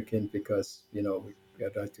significant, because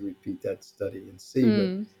I'd like to repeat that study and see, but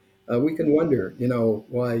Mm. we can wonder,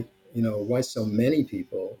 why so many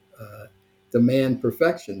people demand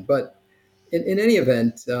perfection. But in any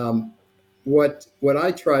event, what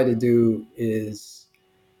I try to do is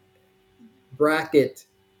bracket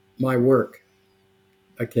my work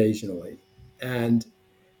occasionally, and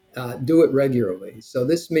do it regularly. So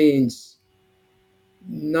this means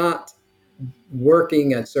not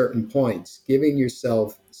working at certain points, giving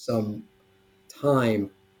yourself some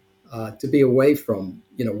time to be away from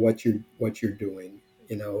what you're doing,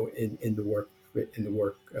 in the work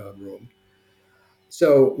room.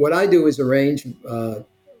 So what I do is arrange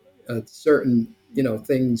certain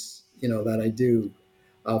things that I do.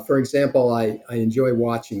 For example, I enjoy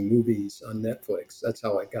watching movies on Netflix. That's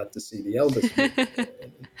how I got to see the Elvis movie.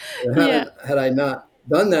 And Yeah. had I not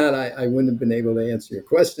done that, I wouldn't have been able to answer your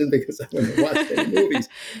question, because I wouldn't have watched any movies.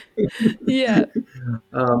 Yeah.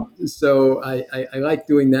 So I like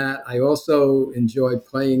doing that. I also enjoy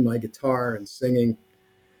playing my guitar and singing.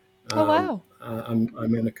 Oh, wow. I'm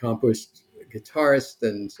an accomplished guitarist,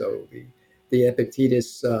 and so the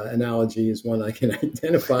Epictetus analogy is one I can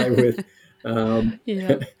identify with. Um,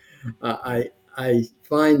 Yeah. I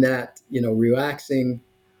find that relaxing.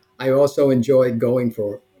 I also enjoy going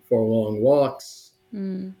for long walks.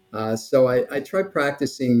 Mm. So I try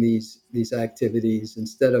practicing these activities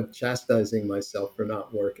instead of chastising myself for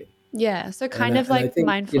not working. Yeah. So And kind of I like think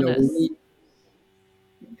we mindfulness. need.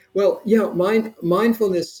 Well, yeah,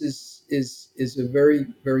 mindfulness is a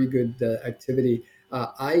very good activity.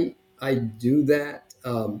 I do that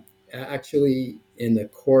actually in the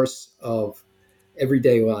course of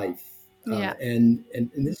everyday life, Yeah. and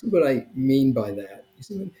this is what I mean by that. You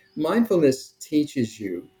see, mindfulness teaches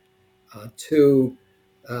you to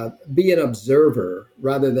be an observer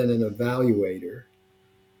rather than an evaluator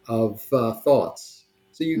of thoughts.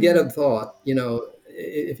 So you get a Mm. thought,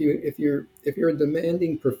 if you're a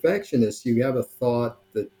demanding perfectionist, you have a thought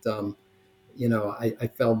that I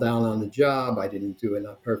fell down on the job, I didn't do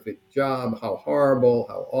a perfect job, how horrible,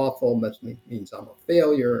 how awful, that means I'm a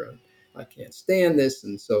failure, and I can't stand this,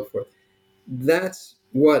 and so forth. That's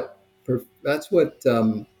what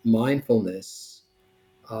mindfulness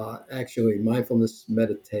actually mindfulness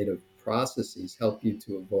meditative processes help you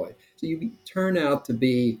to avoid. So you turn out to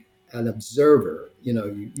be an observer.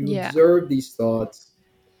 You Yeah. observe these thoughts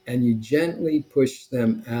and you gently push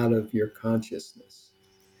them out of your consciousness.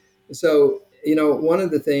 So, one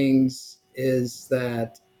of the things is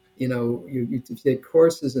that, you take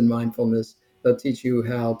courses in mindfulness, they'll teach you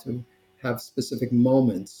how to have specific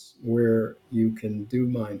moments where you can do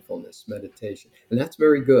mindfulness meditation. And that's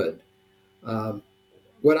very good. Um,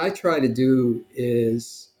 what I try to do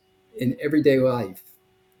is in everyday life,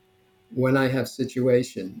 when I have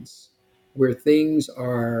situations where things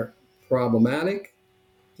are problematic,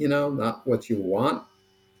 not what you want,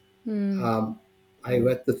 Mm. um, I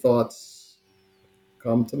let the thoughts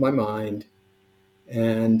come to my mind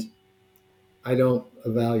and I don't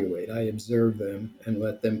evaluate. I observe them and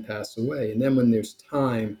let them pass away. And then when there's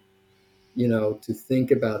time, to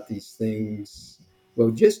think about these things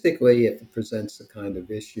logistically, if it presents a kind of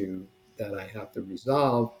issue that I have to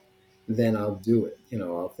resolve, then I'll do it.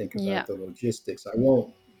 I'll think Yeah. about the logistics. I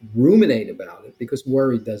won't ruminate about it because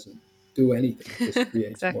worry doesn't do anything. It just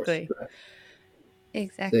creates more Exactly. stress. See,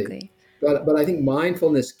 Exactly. but I think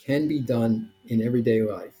mindfulness can be done in everyday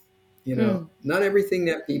life. Mm. Not everything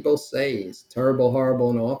that people say is terrible, horrible,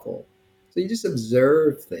 and awful. So you just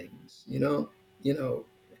observe things. You know,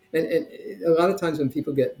 and a lot of times when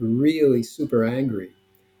people get really super angry,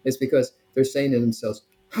 it's because they're saying to themselves,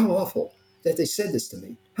 "How awful that they said this to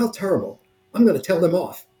me! How terrible! I'm going to tell them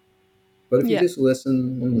off." But if you Yeah. just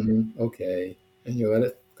listen, okay, and you let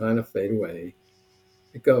it kind of fade away,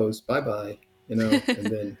 it goes bye bye. And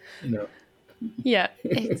then Yeah,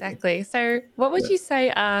 exactly. So, what would yeah. you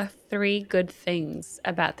say are three good things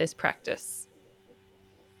about this practice?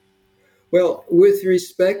 Well, with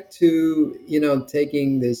respect to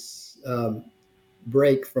taking this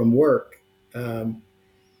break from work and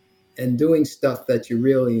doing stuff that you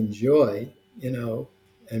really enjoy,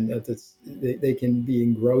 and they can be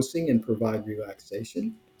engrossing and provide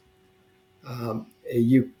relaxation.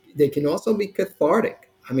 They can also be cathartic.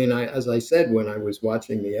 I mean, as I said, when I was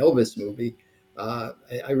watching the Elvis movie,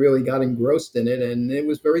 I really got engrossed in it, and it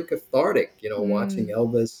was very cathartic. Watching Mm.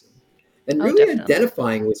 Elvis and Oh, really definitely.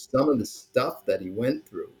 identifying with some of the stuff that he went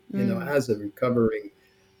through. Mm. As a recovering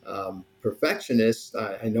perfectionist,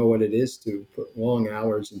 I know what it is to put long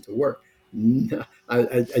hours into work.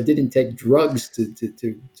 I didn't take drugs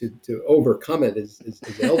to overcome it as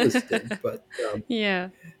Elvis did, Yeah.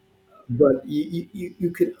 but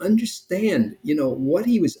you could understand what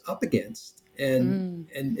he was up against, and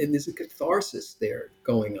Mm. and there's a catharsis there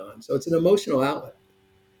going on, so it's an emotional outlet.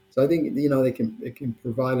 So I think they can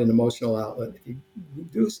provide an emotional outlet if you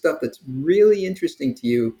do stuff that's really interesting to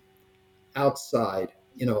you outside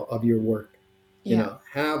of your work. Yeah.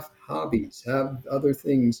 Have hobbies, have other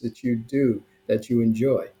things that you do that you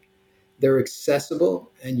enjoy. They're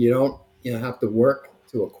accessible and you don't have to work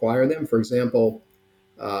to acquire them. For example,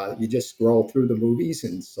 you just scroll through the movies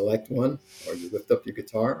and select one, or you lift up your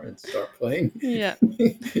guitar and start playing. Yeah.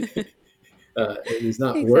 There's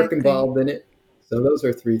not work Exactly. involved in it. So those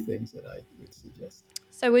are three things that I would suggest.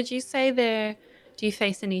 So, would you say do you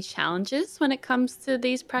face any challenges when it comes to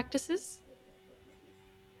these practices?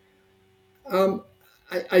 Um,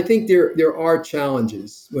 I think there are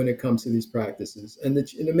challenges when it comes to these practices, and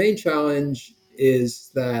the main challenge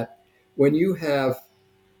is that when you have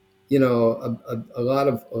a lot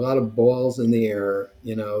of balls in the air,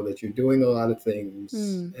 that you're doing a lot of things,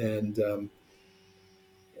 Mm. and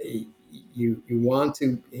you want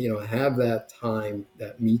to have that time,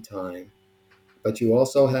 that me time, but you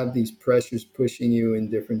also have these pressures pushing you in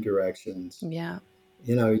different directions. Yeah.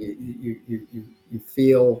 You know, you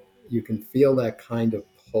feel, you can feel that kind of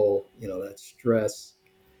pull, you know, that stress,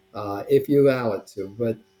 if you allow it to.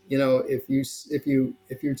 But you know, if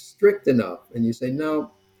you're strict enough and you say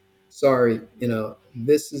no, sorry, you know,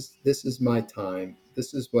 this is my time,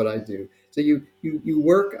 this is what I do. So you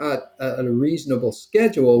work at a reasonable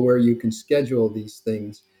schedule where you can schedule these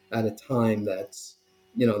things at a time that's,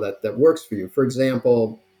 you know, that works for you. For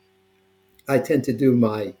example, I tend to do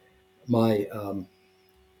my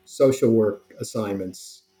social work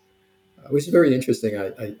assignments, which is very interesting.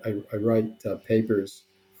 I write papers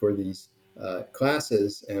for these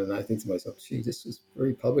classes, and I think to myself, gee, this is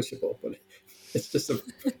very publishable, but it's just a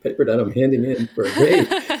paper that I'm handing in for a grade.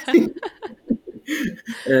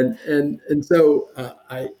 And so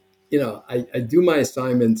I, you know, I do my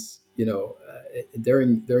assignments, you know,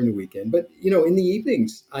 during the weekend, but you know, in the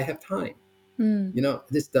evenings I have time. Mm. You know,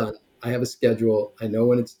 it's done. I have a schedule. I know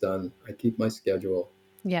when it's done. I keep my schedule,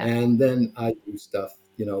 Yeah. and then I do stuff,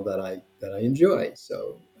 you know, that I enjoy.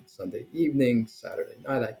 So Sunday evening, Saturday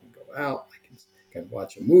night, I can go out. I can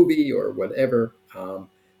watch a movie or whatever.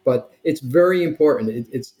 But it's very important.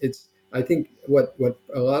 It's I think what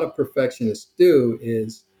a lot of perfectionists do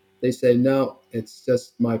is they say, no, it's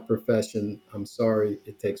just my profession. I'm sorry.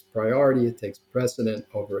 It takes priority. It takes precedent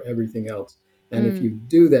over everything else. And if Mm. you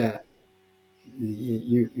do that,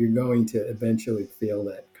 you're going to eventually feel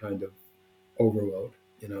that kind of overload,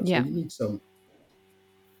 you know. So Yeah. you need some,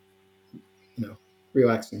 you know,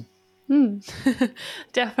 relaxing. Mm.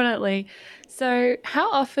 Definitely. So,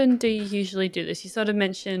 how often do you usually do this? You sort of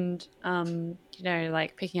mentioned,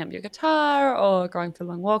 like picking up your guitar or going for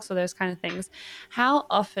long walks or those kind of things. How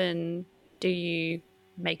often do you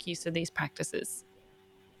make use of these practices?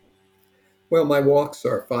 Well, my walks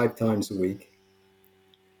are 5 times a week,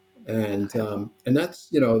 Okay. and that's,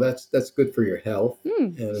 you know, that's good for your health,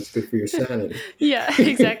 Mm. and it's good for your sanity. Yeah,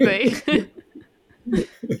 exactly.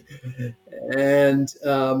 And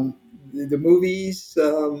the movies,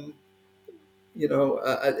 you know,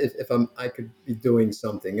 I could be doing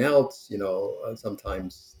something else. You know,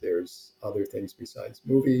 sometimes there's other things besides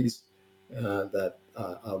movies that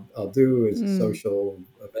I'll do as a Mm. social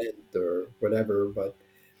event or whatever.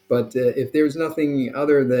 But if there's nothing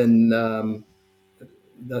other than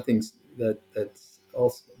nothing that's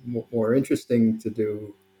also more interesting to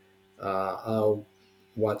do, I'll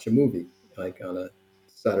watch a movie like on a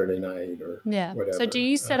Saturday night or Yeah. So, do whatever.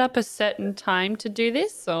 you set up a certain time to do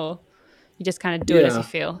this, or you just kind of do it as you Yeah,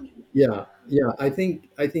 feel? yeah. I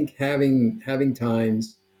think having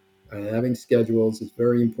times and having schedules is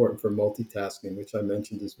very important for multitasking, which I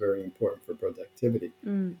mentioned is very important for productivity.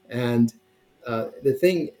 Mm. And the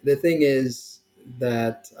thing is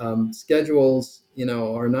that schedules, you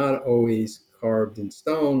know, are not always carved in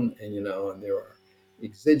stone, and you know, and there are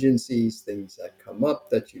exigencies, things that come up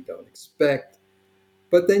that you don't expect,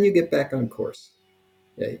 but then you get back on course.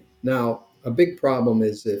 Okay. Now, a big problem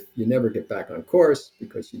is if you never get back on course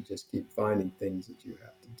because you just keep finding things that you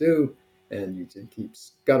have to do, and you just keep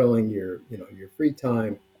scuttling your, you know, your free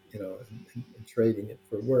time, you know, and trading it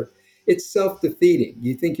for work. It's self-defeating.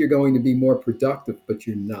 You think you're going to be more productive, but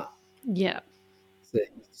you're not. Yeah.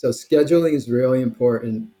 So scheduling is really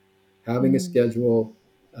important. Having a Mm. schedule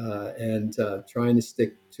and trying to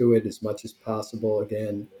stick to it as much as possible.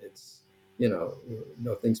 Again, it's, you know,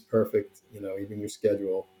 nothing's perfect. You know, even your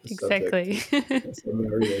schedule is subject Exactly. to some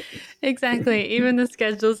variations. Exactly. Even the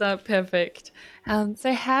schedules aren't perfect.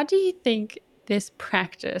 So, how do you think this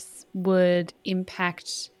practice would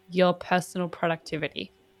impact your personal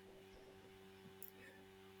productivity?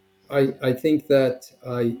 I think that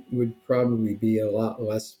I would probably be a lot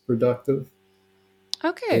less productive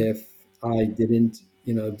Okay. if I didn't,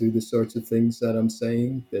 you know, do the sorts of things that I'm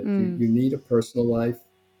saying. That Mm. you need a personal life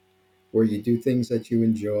where you do things that you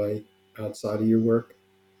enjoy outside of your work.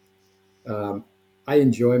 I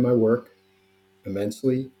enjoy my work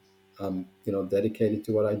immensely. I'm, you know, dedicated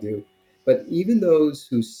to what I do. But even those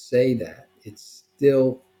who say that, it's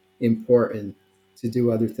still important to do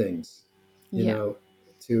other things, you Yeah. know,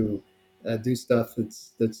 to do stuff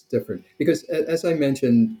that's different. Because as I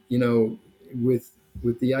mentioned, you know, with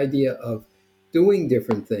the idea of doing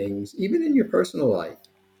different things, even in your personal life,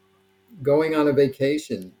 going on a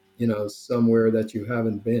vacation, you know, somewhere that you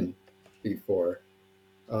haven't been before,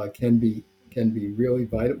 can be really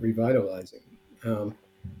revitalizing,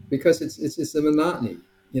 because it's just a monotony,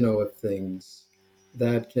 you know, of things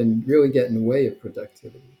that can really get in the way of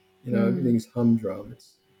productivity. You know, Mm. everything's humdrum.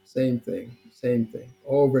 It's same thing,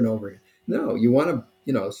 over and over again. No, you want to,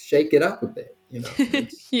 you know, shake it up a bit. You know,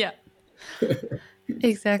 it's Yeah. And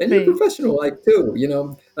your Exactly. professional life too.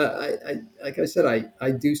 Like I said,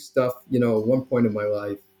 I do stuff. At one point in my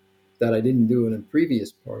life that I didn't do in a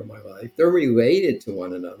previous part of my life. They're related to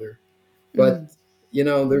one another, Mm.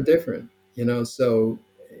 but they're different. So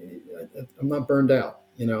I'm not burned out.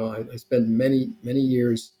 I spent many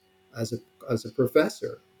years as a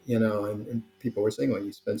professor. And people were saying, "Well,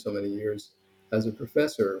 you spent so many years as a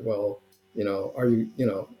professor. Well, are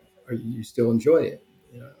you still enjoy it?"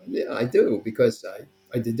 Yeah, I do, because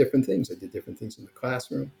I did different things. I did different things in the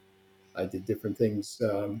classroom. I did different things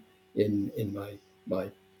in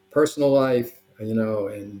my personal life, and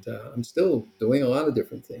I'm still doing a lot of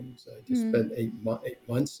different things. I just Mm. spent 8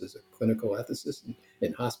 months as a clinical ethicist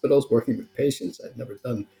in hospitals working with patients. I've never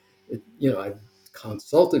done it. I've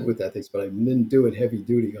consulted with ethics, but I didn't do it heavy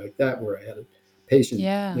duty like that, where I had a patient,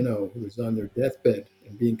 Yeah. who was on their deathbed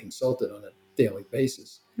and being consulted on a daily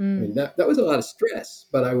basis. I Mm. mean, that was a lot of stress,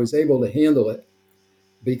 but I was able to handle it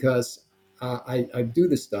because I do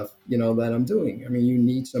the stuff that I'm doing. I mean, you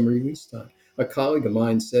need some release time. A colleague of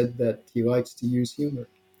mine said that he likes to use humor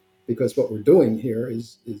because what we're doing here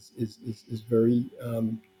is very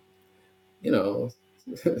you know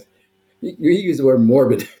you use the word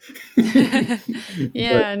morbid, but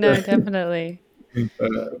Yeah, no, definitely. it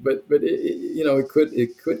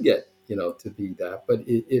could get to be that. But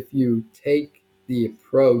if you take the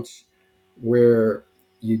approach where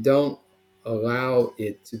you don't allow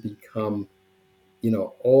it to become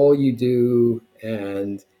all you do,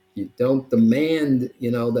 and you don't demand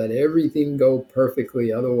that everything go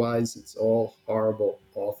perfectly, otherwise it's all horrible,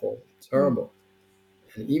 awful, Mm. terrible.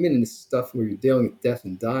 And even in the stuff where you're dealing with death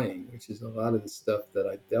and dying, which is a lot of the stuff that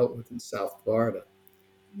I dealt with in South Florida,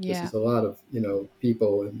 because Yeah. there's a lot of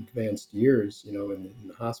people in advanced years in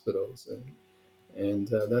the hospitals, and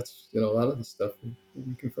that's a lot of the stuff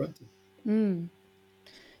we confronted. Mm.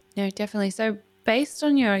 No, definitely. So, based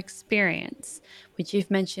on your experience, which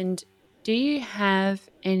you've mentioned, do you have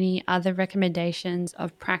any other recommendations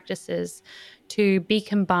of practices to be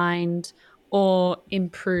combined or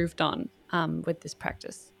improved on with this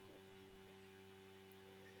practice?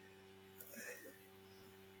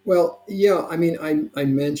 Well, yeah, I mean, I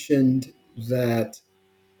mentioned that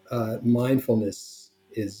mindfulness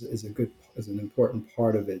is an important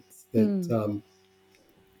part of it. That Mm.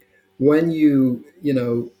 when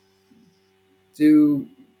do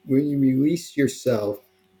when you release yourself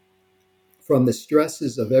from the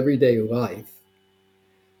stresses of everyday life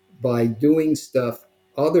by doing stuff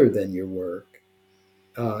other than your work,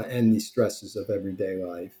 and the stresses of everyday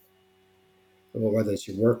life, or whether it's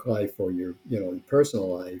your work life or your personal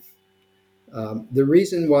life. The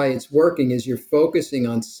reason why it's working is you're focusing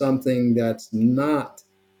on something that's not,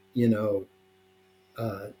 you know,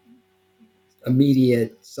 uh,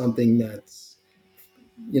 immediate, something that's,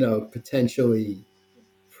 potentially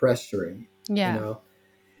pressuring, you Yeah. know,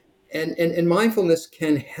 and mindfulness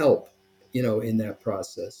can help, in that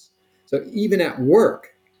process. So even at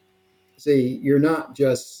work, see, you're not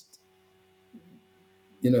just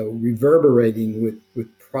reverberating with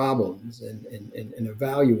problems and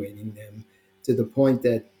evaluating them to the point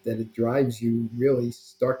that it drives you really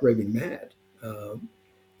stark raving mad.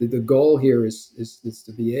 The goal here is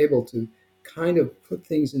to be able to kind of put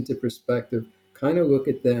things into perspective, kind of look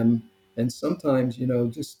at them, and sometimes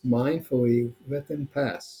just mindfully let them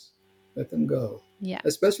pass, let them go, Yeah.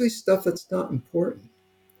 especially stuff that's not important.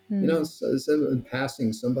 Mm. So in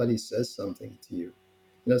passing, somebody says something to you.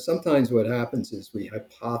 Sometimes what happens is we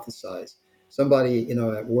hypothesize. Somebody,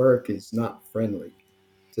 at work is not friendly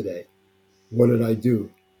today. What did I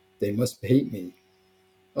do? They must hate me.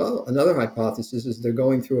 Oh, another hypothesis is they're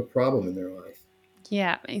going through a problem in their life.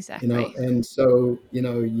 Yeah, exactly. And so,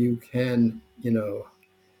 you can,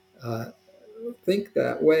 uh, think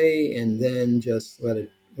that way, and then just let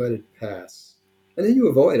it pass, and then you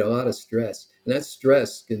avoid a lot of stress, and that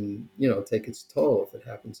stress can take its toll if it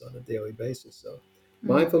happens on a daily basis. So Mm.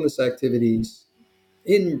 mindfulness activities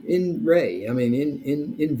in ray I mean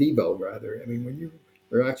in vivo, rather. I mean, when you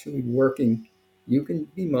are actually working, you can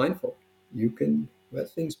be mindful, you can let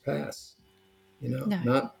things pass, No.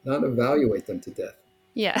 not evaluate them to death.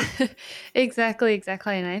 Yeah, exactly,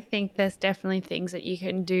 exactly. And I think there's definitely things that you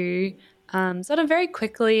can do sort of very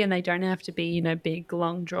quickly, and they don't have to be, big,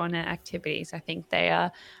 long, drawn out activities. I think they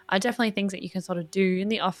are definitely things that you can sort of do in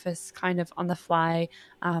the office, kind of on the fly,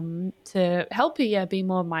 to help you, yeah, be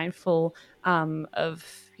more mindful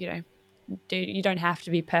of, you don't have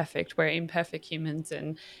to be perfect. We're imperfect humans,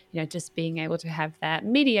 and just being able to have that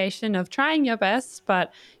mediation of trying your best.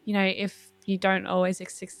 But if you don't always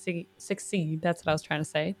succeed, that's what I was trying to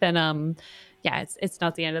say. Then yeah, it's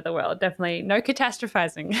not the end of the world. Definitely no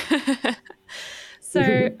catastrophizing.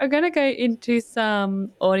 So I'm going to go into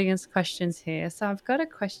some audience questions here. So I've got a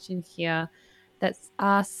question here that's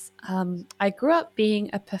asked, I grew up being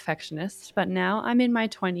a perfectionist, but now I'm in my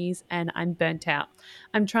 20s and I'm burnt out.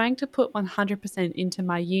 I'm trying to put 100% into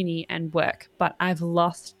my uni and work, but I've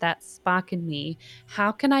lost that spark in me.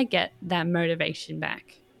 How can I get that motivation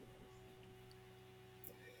back?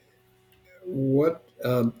 What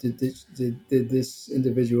did this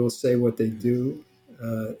individual say what they do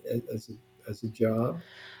as a job?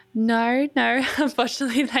 No, no,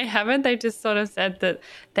 unfortunately, they haven't. They just sort of said that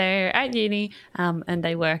they're at uni and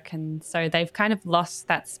they work. And so they've kind of lost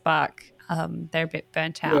that spark. They're a bit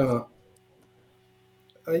burnt out. Well,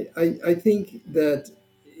 I think that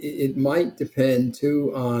it might depend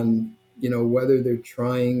too on whether they're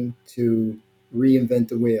trying to reinvent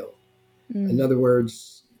the wheel. In Mm, other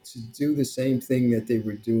words, to do the same thing that they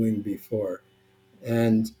were doing before,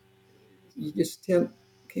 and you just can't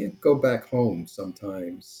go back home.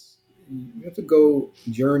 Sometimes you have to go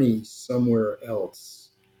journey somewhere else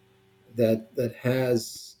that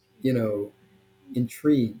has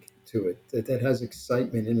intrigue to it, that has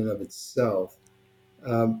excitement in and of itself,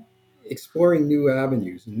 um, exploring new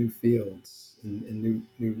avenues and new fields and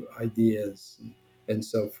new ideas and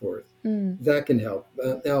so forth. mm, That can help.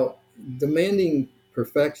 Now, demanding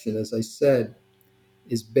perfection, as I said,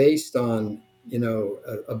 is based on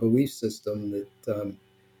a belief system that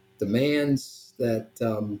demands that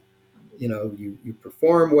you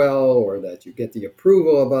perform well, or that you get the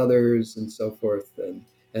approval of others and so forth,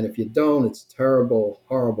 and if you don't, it's terrible,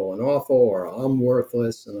 horrible, and awful, or I'm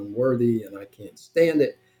worthless and unworthy and I can't stand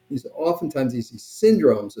it. These oftentimes these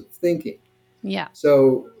syndromes of thinking. yeah.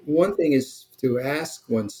 So one thing is to ask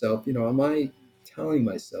oneself, am I telling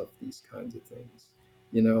myself these kinds of things?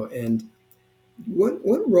 And what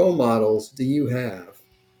role models do you have,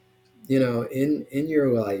 in your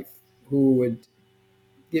life, who would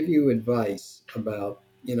give you advice about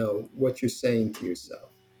what you're saying to yourself,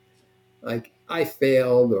 like I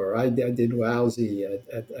failed, or I did lousy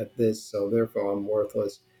at this, so therefore I'm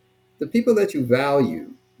worthless. The people that you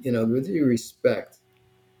value, that you respect,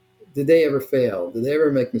 did they ever fail? Did they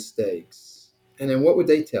ever make mistakes? And then what would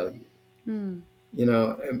they tell you? Mm,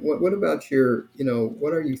 And what about your,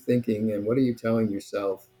 what are you thinking, and what are you telling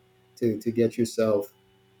yourself to get yourself,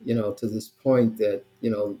 to this point that,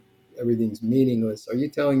 everything's meaningless? Are you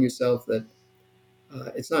telling yourself that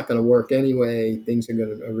it's not going to work anyway? Things are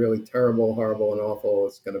going to are really terrible, horrible, and awful.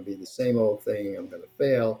 It's going to be the same old thing. I'm going to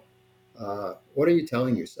fail. What are you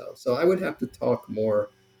telling yourself? So I would have to talk more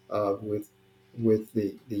with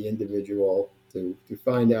the individual to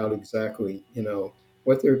find out exactly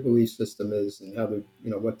what their belief system is, and how they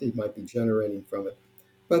what they might be generating from it.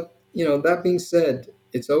 But that being said,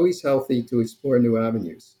 it's always healthy to explore new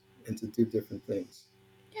avenues and to do different things.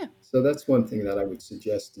 yeah. So that's one thing that I would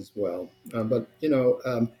suggest as well. But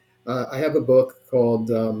I have a book called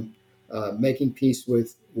 "Making Peace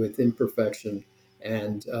with Imperfection,"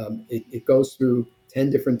 and it goes through 10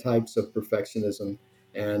 different types of perfectionism.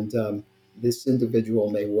 And this individual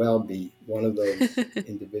may well be one of those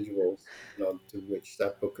individuals, to which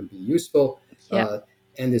that book can be useful. Yeah, Uh,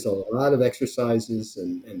 and there's a lot of exercises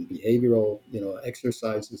and behavioral,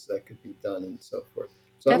 exercises that could be done and so forth.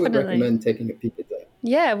 So I would definitely. recommend taking a peek at that.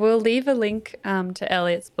 Yeah, we'll leave a link to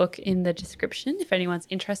Elliot's book in the description if anyone's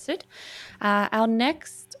interested. Our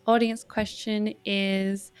next audience question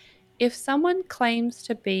is, if someone claims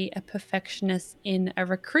to be a perfectionist in a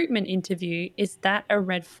recruitment interview, is that a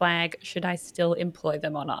red flag? Should I still employ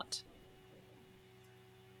them or not?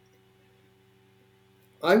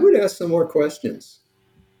 I would ask some more questions.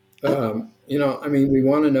 Oh, I mean, we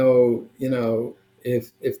want to know,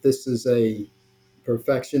 if this is a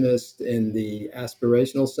perfectionist in the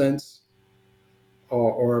aspirational sense,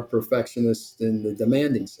 or a perfectionist in the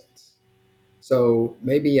demanding sense. So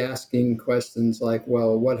maybe asking questions like,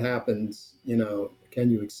 well, what happens?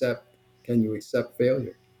 Can you accept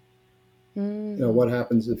failure? mm, What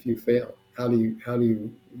happens if you fail? How do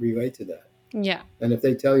you relate to that? yeah. And if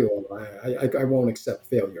they tell you, "Oh, I won't accept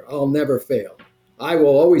failure. I'll never fail. I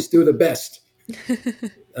will always do the best,"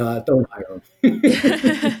 don't hire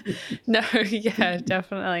them. No, yeah,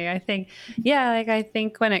 definitely. I think, yeah, like I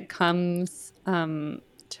think when it comes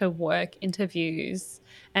to work interviews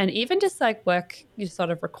and even just like work your sort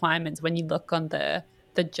of requirements when you look on the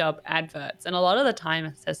job adverts, and a lot of the time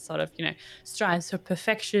it says sort of, strives for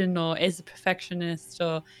perfection or is a perfectionist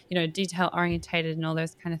or, detail orientated and all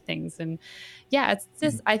those kind of things. And yeah, it's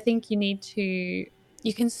just I think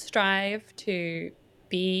you can strive to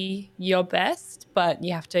be your best, but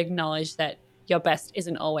you have to acknowledge that your best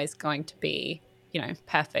isn't always going to be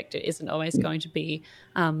perfect. It isn't always going to be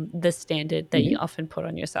the standard that you Mm-hmm. often put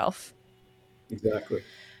on yourself. Exactly.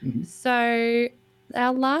 Mm-hmm. So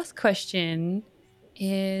our last question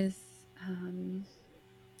is,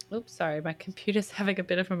 oops, sorry, my computer's having a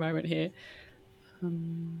bit of a moment here.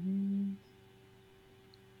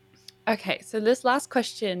 Okay, so this last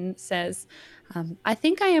question says, I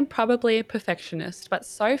think I am probably a perfectionist, but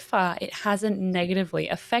so far it hasn't negatively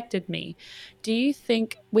affected me. Do you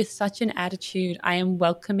think with such an attitude, I am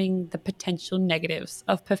welcoming the potential negatives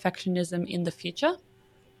of perfectionism in the future?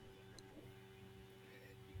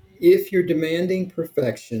 If you're demanding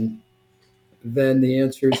perfection, then the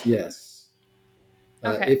answer is yes.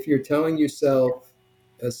 Okay. If you're telling yourself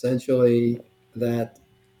essentially that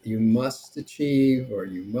you must achieve or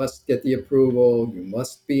you must get the approval, you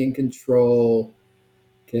must be in control,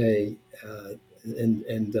 okay,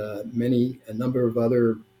 and a number of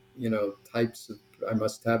other types of, I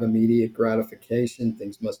must have immediate gratification.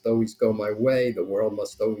 Things must always go my way. The world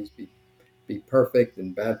must always be perfect,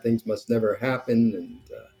 and bad things must never happen, and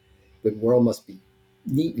the world must be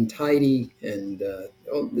neat and tidy. And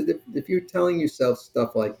if you're telling yourself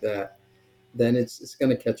stuff like that, then it's going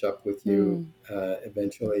to catch up with you Mm,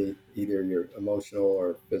 eventually. Either your emotional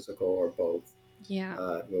or physical or both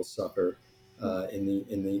yeah. will suffer in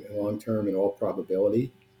the long term, in all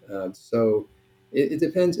probability. So it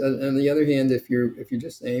depends. On the other hand, if you're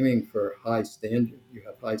just aiming for high standard, you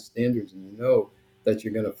have high standards, and you know that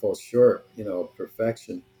you're going to fall short, of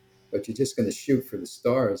perfection, but you're just going to shoot for the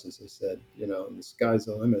stars, as I said, and the sky's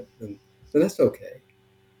the limit, then that's okay.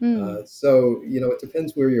 Mm, So it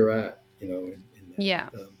depends where you're at, in yeah.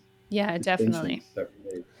 that Yeah, distinction definitely. that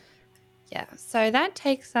we made. Yeah, so that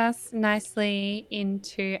takes us nicely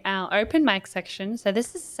into our open mic section. So,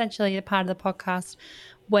 this is essentially the part of the podcast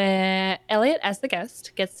where Elliot, as the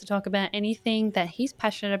guest, gets to talk about anything that he's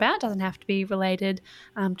passionate about. Doesn't have to be related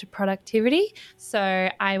to productivity. So,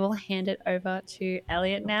 I will hand it over to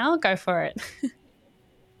Elliot now. Go for it.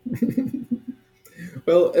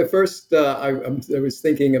 Well, at first, I was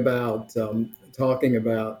thinking about talking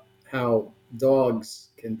about how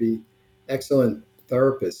dogs can be excellent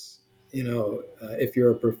therapists, if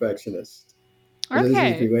you're a perfectionist. And this is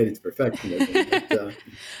Okay. related to perfectionism,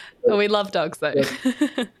 but, We love dogs, though.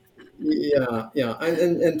 but yeah, yeah,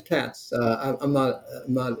 and cats. I'm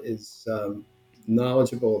not as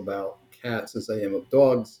knowledgeable about cats as I am of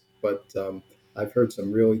dogs, but I've heard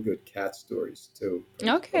some really good cat stories too from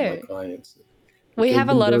my Okay. clients. We They've have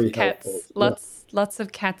a been lot of very helpful cats, as well. lots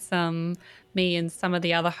of cats. Me and some of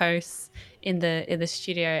the other hosts in the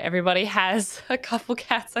studio, everybody has a couple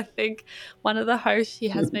cats. I think one of the hosts, she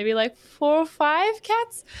has maybe like 4 or 5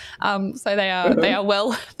 cats. So they are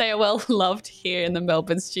well they are well loved here in the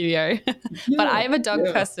Melbourne studio. But I Yeah, am a dog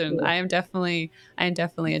yeah, person. yeah. I am definitely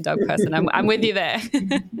a dog person. I'm with you there.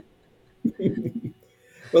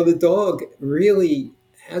 Well, the dog really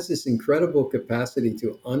has this incredible capacity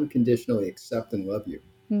to unconditionally accept and love you.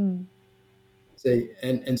 Hmm. Say,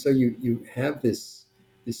 and so you have this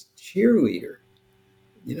cheerleader,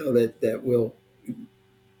 that will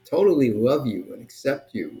totally love you and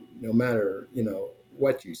accept you no matter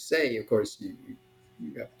what you say. Of course, you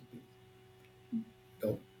have to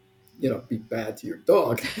don't be bad to your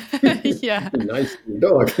dog. Yeah. Be nice to your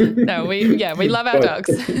dog. No, we love our But dogs.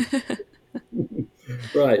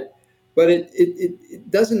 right, but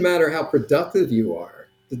it doesn't matter how productive you are.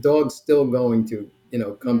 The dog's still going to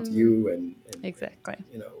come to Mm, you and exactly.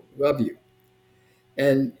 love you.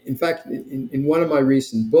 And in fact, in one of my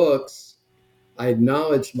recent books, I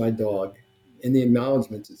acknowledged my dog in the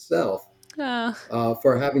acknowledgments itself Oh.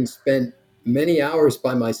 for having spent many hours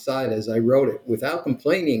by my side as I wrote it without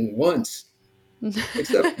complaining once,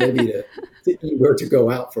 except maybe to eat or to go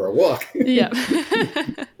out for a walk. Yep.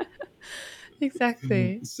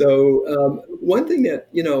 Exactly. So one thing that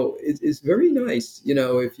is very nice,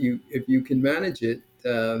 if you can manage it,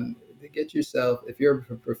 to get yourself, if you're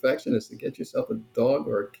a perfectionist, to get yourself a dog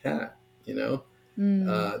or a cat,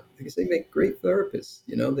 Mm, because they make great therapists.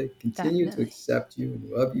 They continue to definitely. accept you and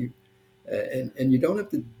love you, and you don't have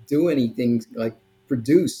to do anything like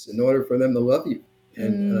produce in order for them to love you.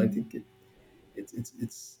 And I Mm, think it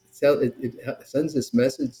sends this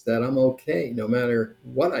message that I'm okay no matter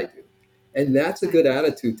what I do, and that's a good exactly.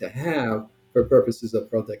 attitude to have for purposes of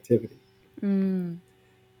productivity. Mm.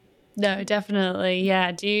 No, definitely.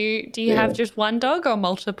 Yeah. Do you have Yeah, just one dog or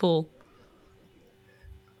multiple?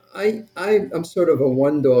 I'm sort of a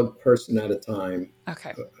one dog person at a time.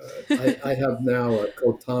 Okay. I have now a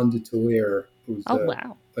Coton de Tuileries, who's Oh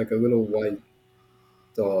wow. like a little white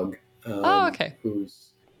dog, Oh, okay.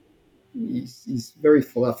 who's he's very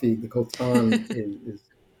fluffy. The Coton is.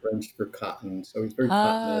 French for cotton, so he's very Oh,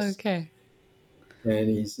 cottonist, okay. and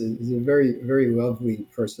he's a very lovely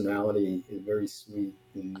personality, and very sweet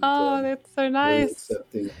and Oh, that's so very nice.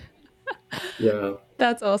 accepting. Yeah,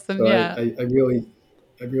 That's awesome. so Yeah, I really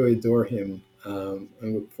adore him, and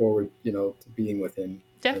look forward, to being with him, and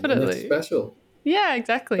that's definitely. special. Yeah,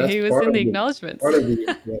 exactly. That's He was in the part acknowledgements.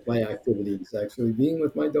 of my activities, actually being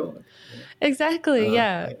with my dog. Exactly.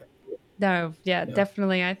 Yeah. I No, yeah, Yeah.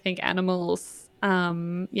 definitely. I think animals,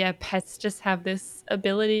 yeah, pets just have this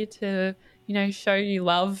ability to, show you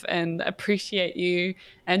love and appreciate you.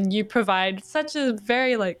 And you provide such a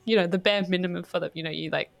very, like, the bare minimum for them. You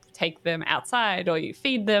like take them outside or you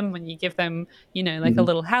feed them and you give them, like a Mhm.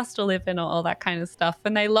 little house to live in or all that kind of stuff.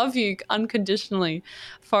 And they love you unconditionally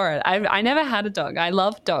for it. I never had a dog. I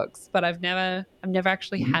love dogs, but I've never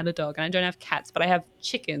actually Mhm. had a dog. And I don't have cats, but I have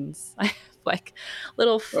chickens. I have like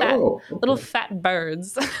little fat Oh, little okay. fat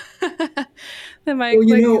birds. They Well, make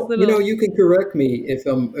like these little. you can correct me if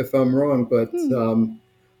I'm wrong, but Hmm.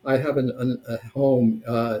 I have a home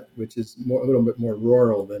which is a little bit more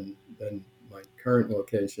rural than my current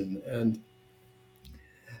location, and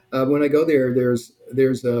when I go there,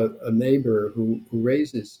 there's a neighbor who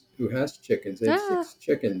has chickens. They have Ah. 6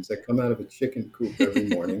 chickens that come out of a chicken coop every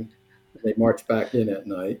morning. And they march back in at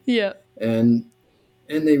night, Yeah. and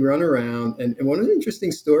they run around. And one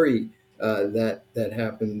interesting story that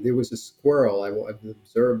happened. There was a squirrel. I've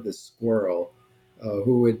observed this squirrel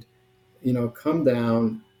who would come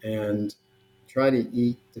down and try to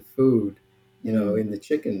eat the food, Hmm. in the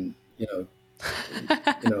chicken,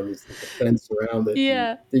 there's like a fence around it, and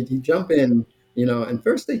Yeah. he'd jump in, and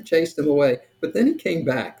first they chased him away, but then he came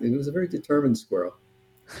back. He was a very determined squirrel,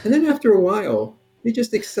 and then after a while, they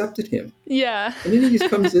just accepted him. Yeah. And then he just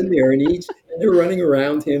comes in there and eats, and they're running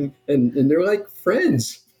around him, and they're like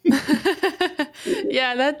friends.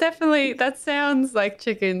 Yeah, that sounds like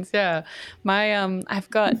chickens. Yeah. I've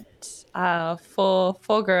got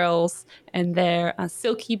four girls, and they're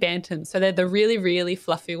silky bantams. So they're the really really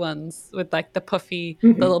fluffy ones with like the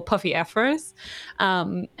Hmm. little puffy afros.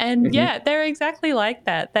 And Hmm. yeah, they're exactly like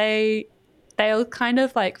that. They'll kind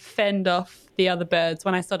of like fend off the other birds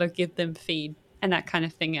when I sort of give them feed and that kind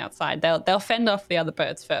of thing outside. They'll fend off the other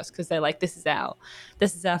birds first because they're like, this is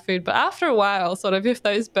our food. But after a while, sort of, if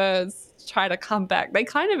those birds try to come back, they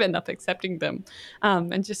kind of end up accepting them,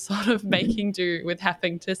 and just sort of Hmm. making do with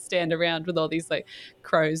having to stand around with all these like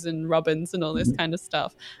crows and robins and all this kind of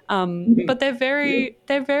stuff. Hmm. But they're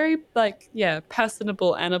Yeah. very like, yeah,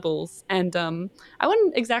 personable animals, and I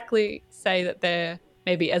wouldn't exactly say that they're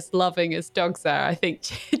maybe as loving as dogs are. I think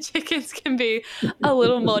chickens can be a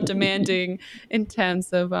little more demanding in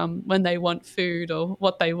terms of when they want food or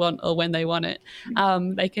what they want or when they want it.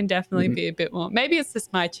 They can definitely Hmm. be a bit more. Maybe it's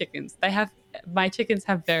just my chickens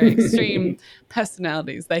have very extreme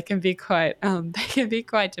personalities. They can be quite they can be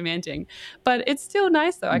quite demanding, but it's still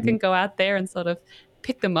nice though. I Hmm. can go out there and sort of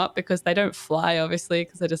pick them up because they don't fly, obviously,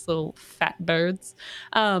 because they're just little fat birds,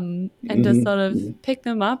 and just Hmm. sort of Hmm. pick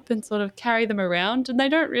them up and sort of carry them around, and they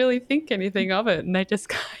don't really think anything of it, and they just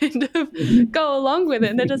kind of Hmm. go along with it,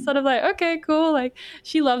 and they're just sort of like, okay, cool, like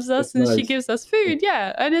she loves us That's and she nice. gives us food,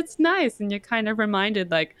 yeah, and it's nice, and you're kind of reminded,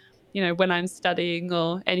 like, when I'm studying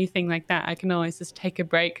or anything like that, I can always just take a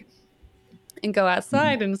break and go Hmm.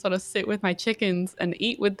 outside and sort of sit with my chickens and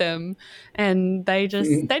eat with them, and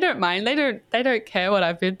Hmm. they don't mind, they don't care what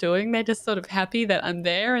I've been doing, they're just sort of happy that I'm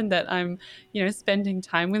there and that I'm spending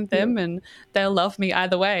time with Yeah. them, and they'll love me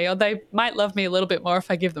either way, or they might love me a little bit more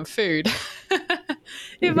if I give them food.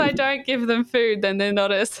 If I don't give them food, then they're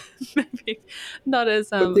not as maybe not as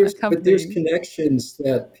But there's accompanying. connections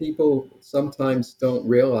that people sometimes don't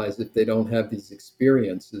realize if they don't have these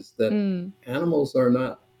experiences, that Mm, animals are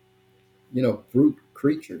not, brute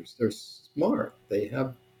creatures. They're smart. They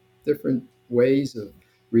have different ways of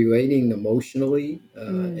relating emotionally,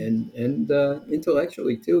 mm. and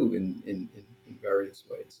intellectually too, in various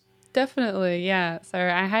ways. Definitely, yeah. So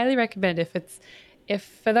I highly recommend, if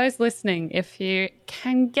for those listening, if you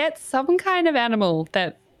can get some kind of animal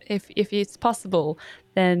that, if it's possible,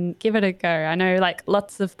 then give it a go. I know like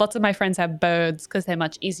lots of my friends have birds because they're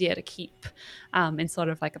much easier to keep in sort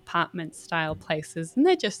of like apartment style places, and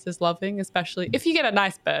they're just as loving, especially if you get a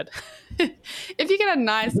nice bird. If you get a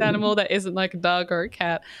nice animal that isn't like a dog or a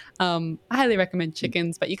cat, I highly recommend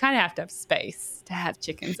chickens, but you kind of have to have space to have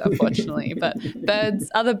chickens, unfortunately. But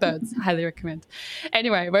other birds, highly recommend.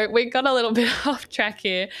 Anyway, we got a little bit off track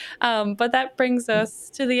here, but that brings us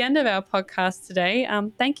to the end of our podcast today.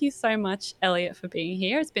 Thank you so much, Elliot, for being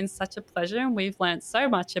here. It's been such a pleasure, and we've learned so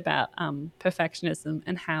much about perfectionism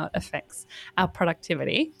and how it affects our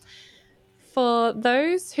productivity. for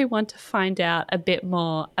those who want to find out a bit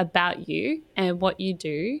more about you and what you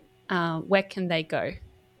do, where can they go?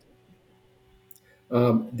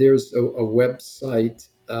 There's a website.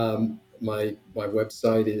 My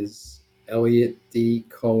website is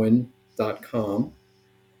elliotdcohen.com.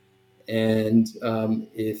 And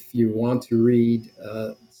if you want to read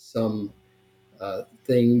some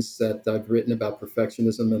things that I've written about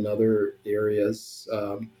perfectionism and other areas,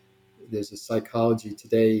 there's a Psychology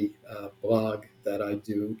Today blog that I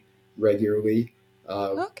do regularly,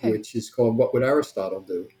 Okay. which is called "What Would Aristotle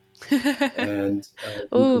Do?" And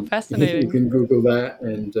Oh, you fascinating. can Google that,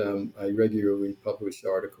 and I regularly publish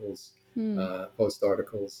articles, Hmm. post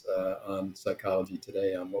articles on Psychology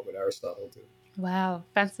Today on "What Would Aristotle Do?" Wow,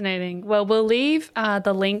 fascinating. Well, we'll leave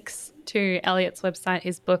the links to Elliot's website,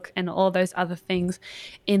 his book, and all those other things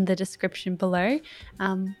in the description below.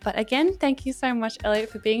 But again, thank you so much, Elliot,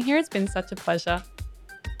 for being here. It's been such a pleasure.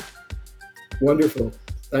 Wonderful.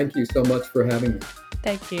 Thank you so much for having me.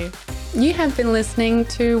 Thank you. You have been listening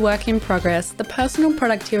to Work in Progress, the Personal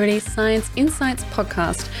Productivity Science Insights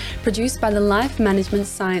podcast produced by the Life Management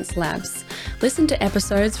Science Labs. Listen to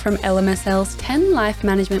episodes from LMSL's 10 Life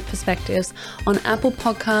Management Perspectives on Apple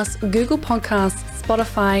Podcasts, Google Podcasts,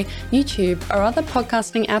 Spotify, YouTube, or other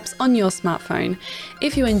podcasting apps on your smartphone.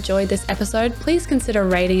 If you enjoyed this episode, please consider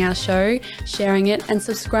rating our show, sharing it, and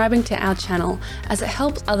subscribing to our channel, as it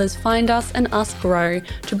helps others find us and us grow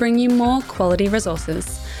to bring you more quality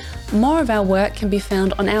resources. More of our work can be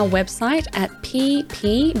found on our website at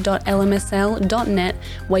pp.lmsl.net,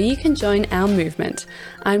 where you can join our movement.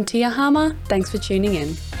 I'm Tia Harmer. Thanks for tuning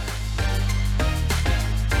in.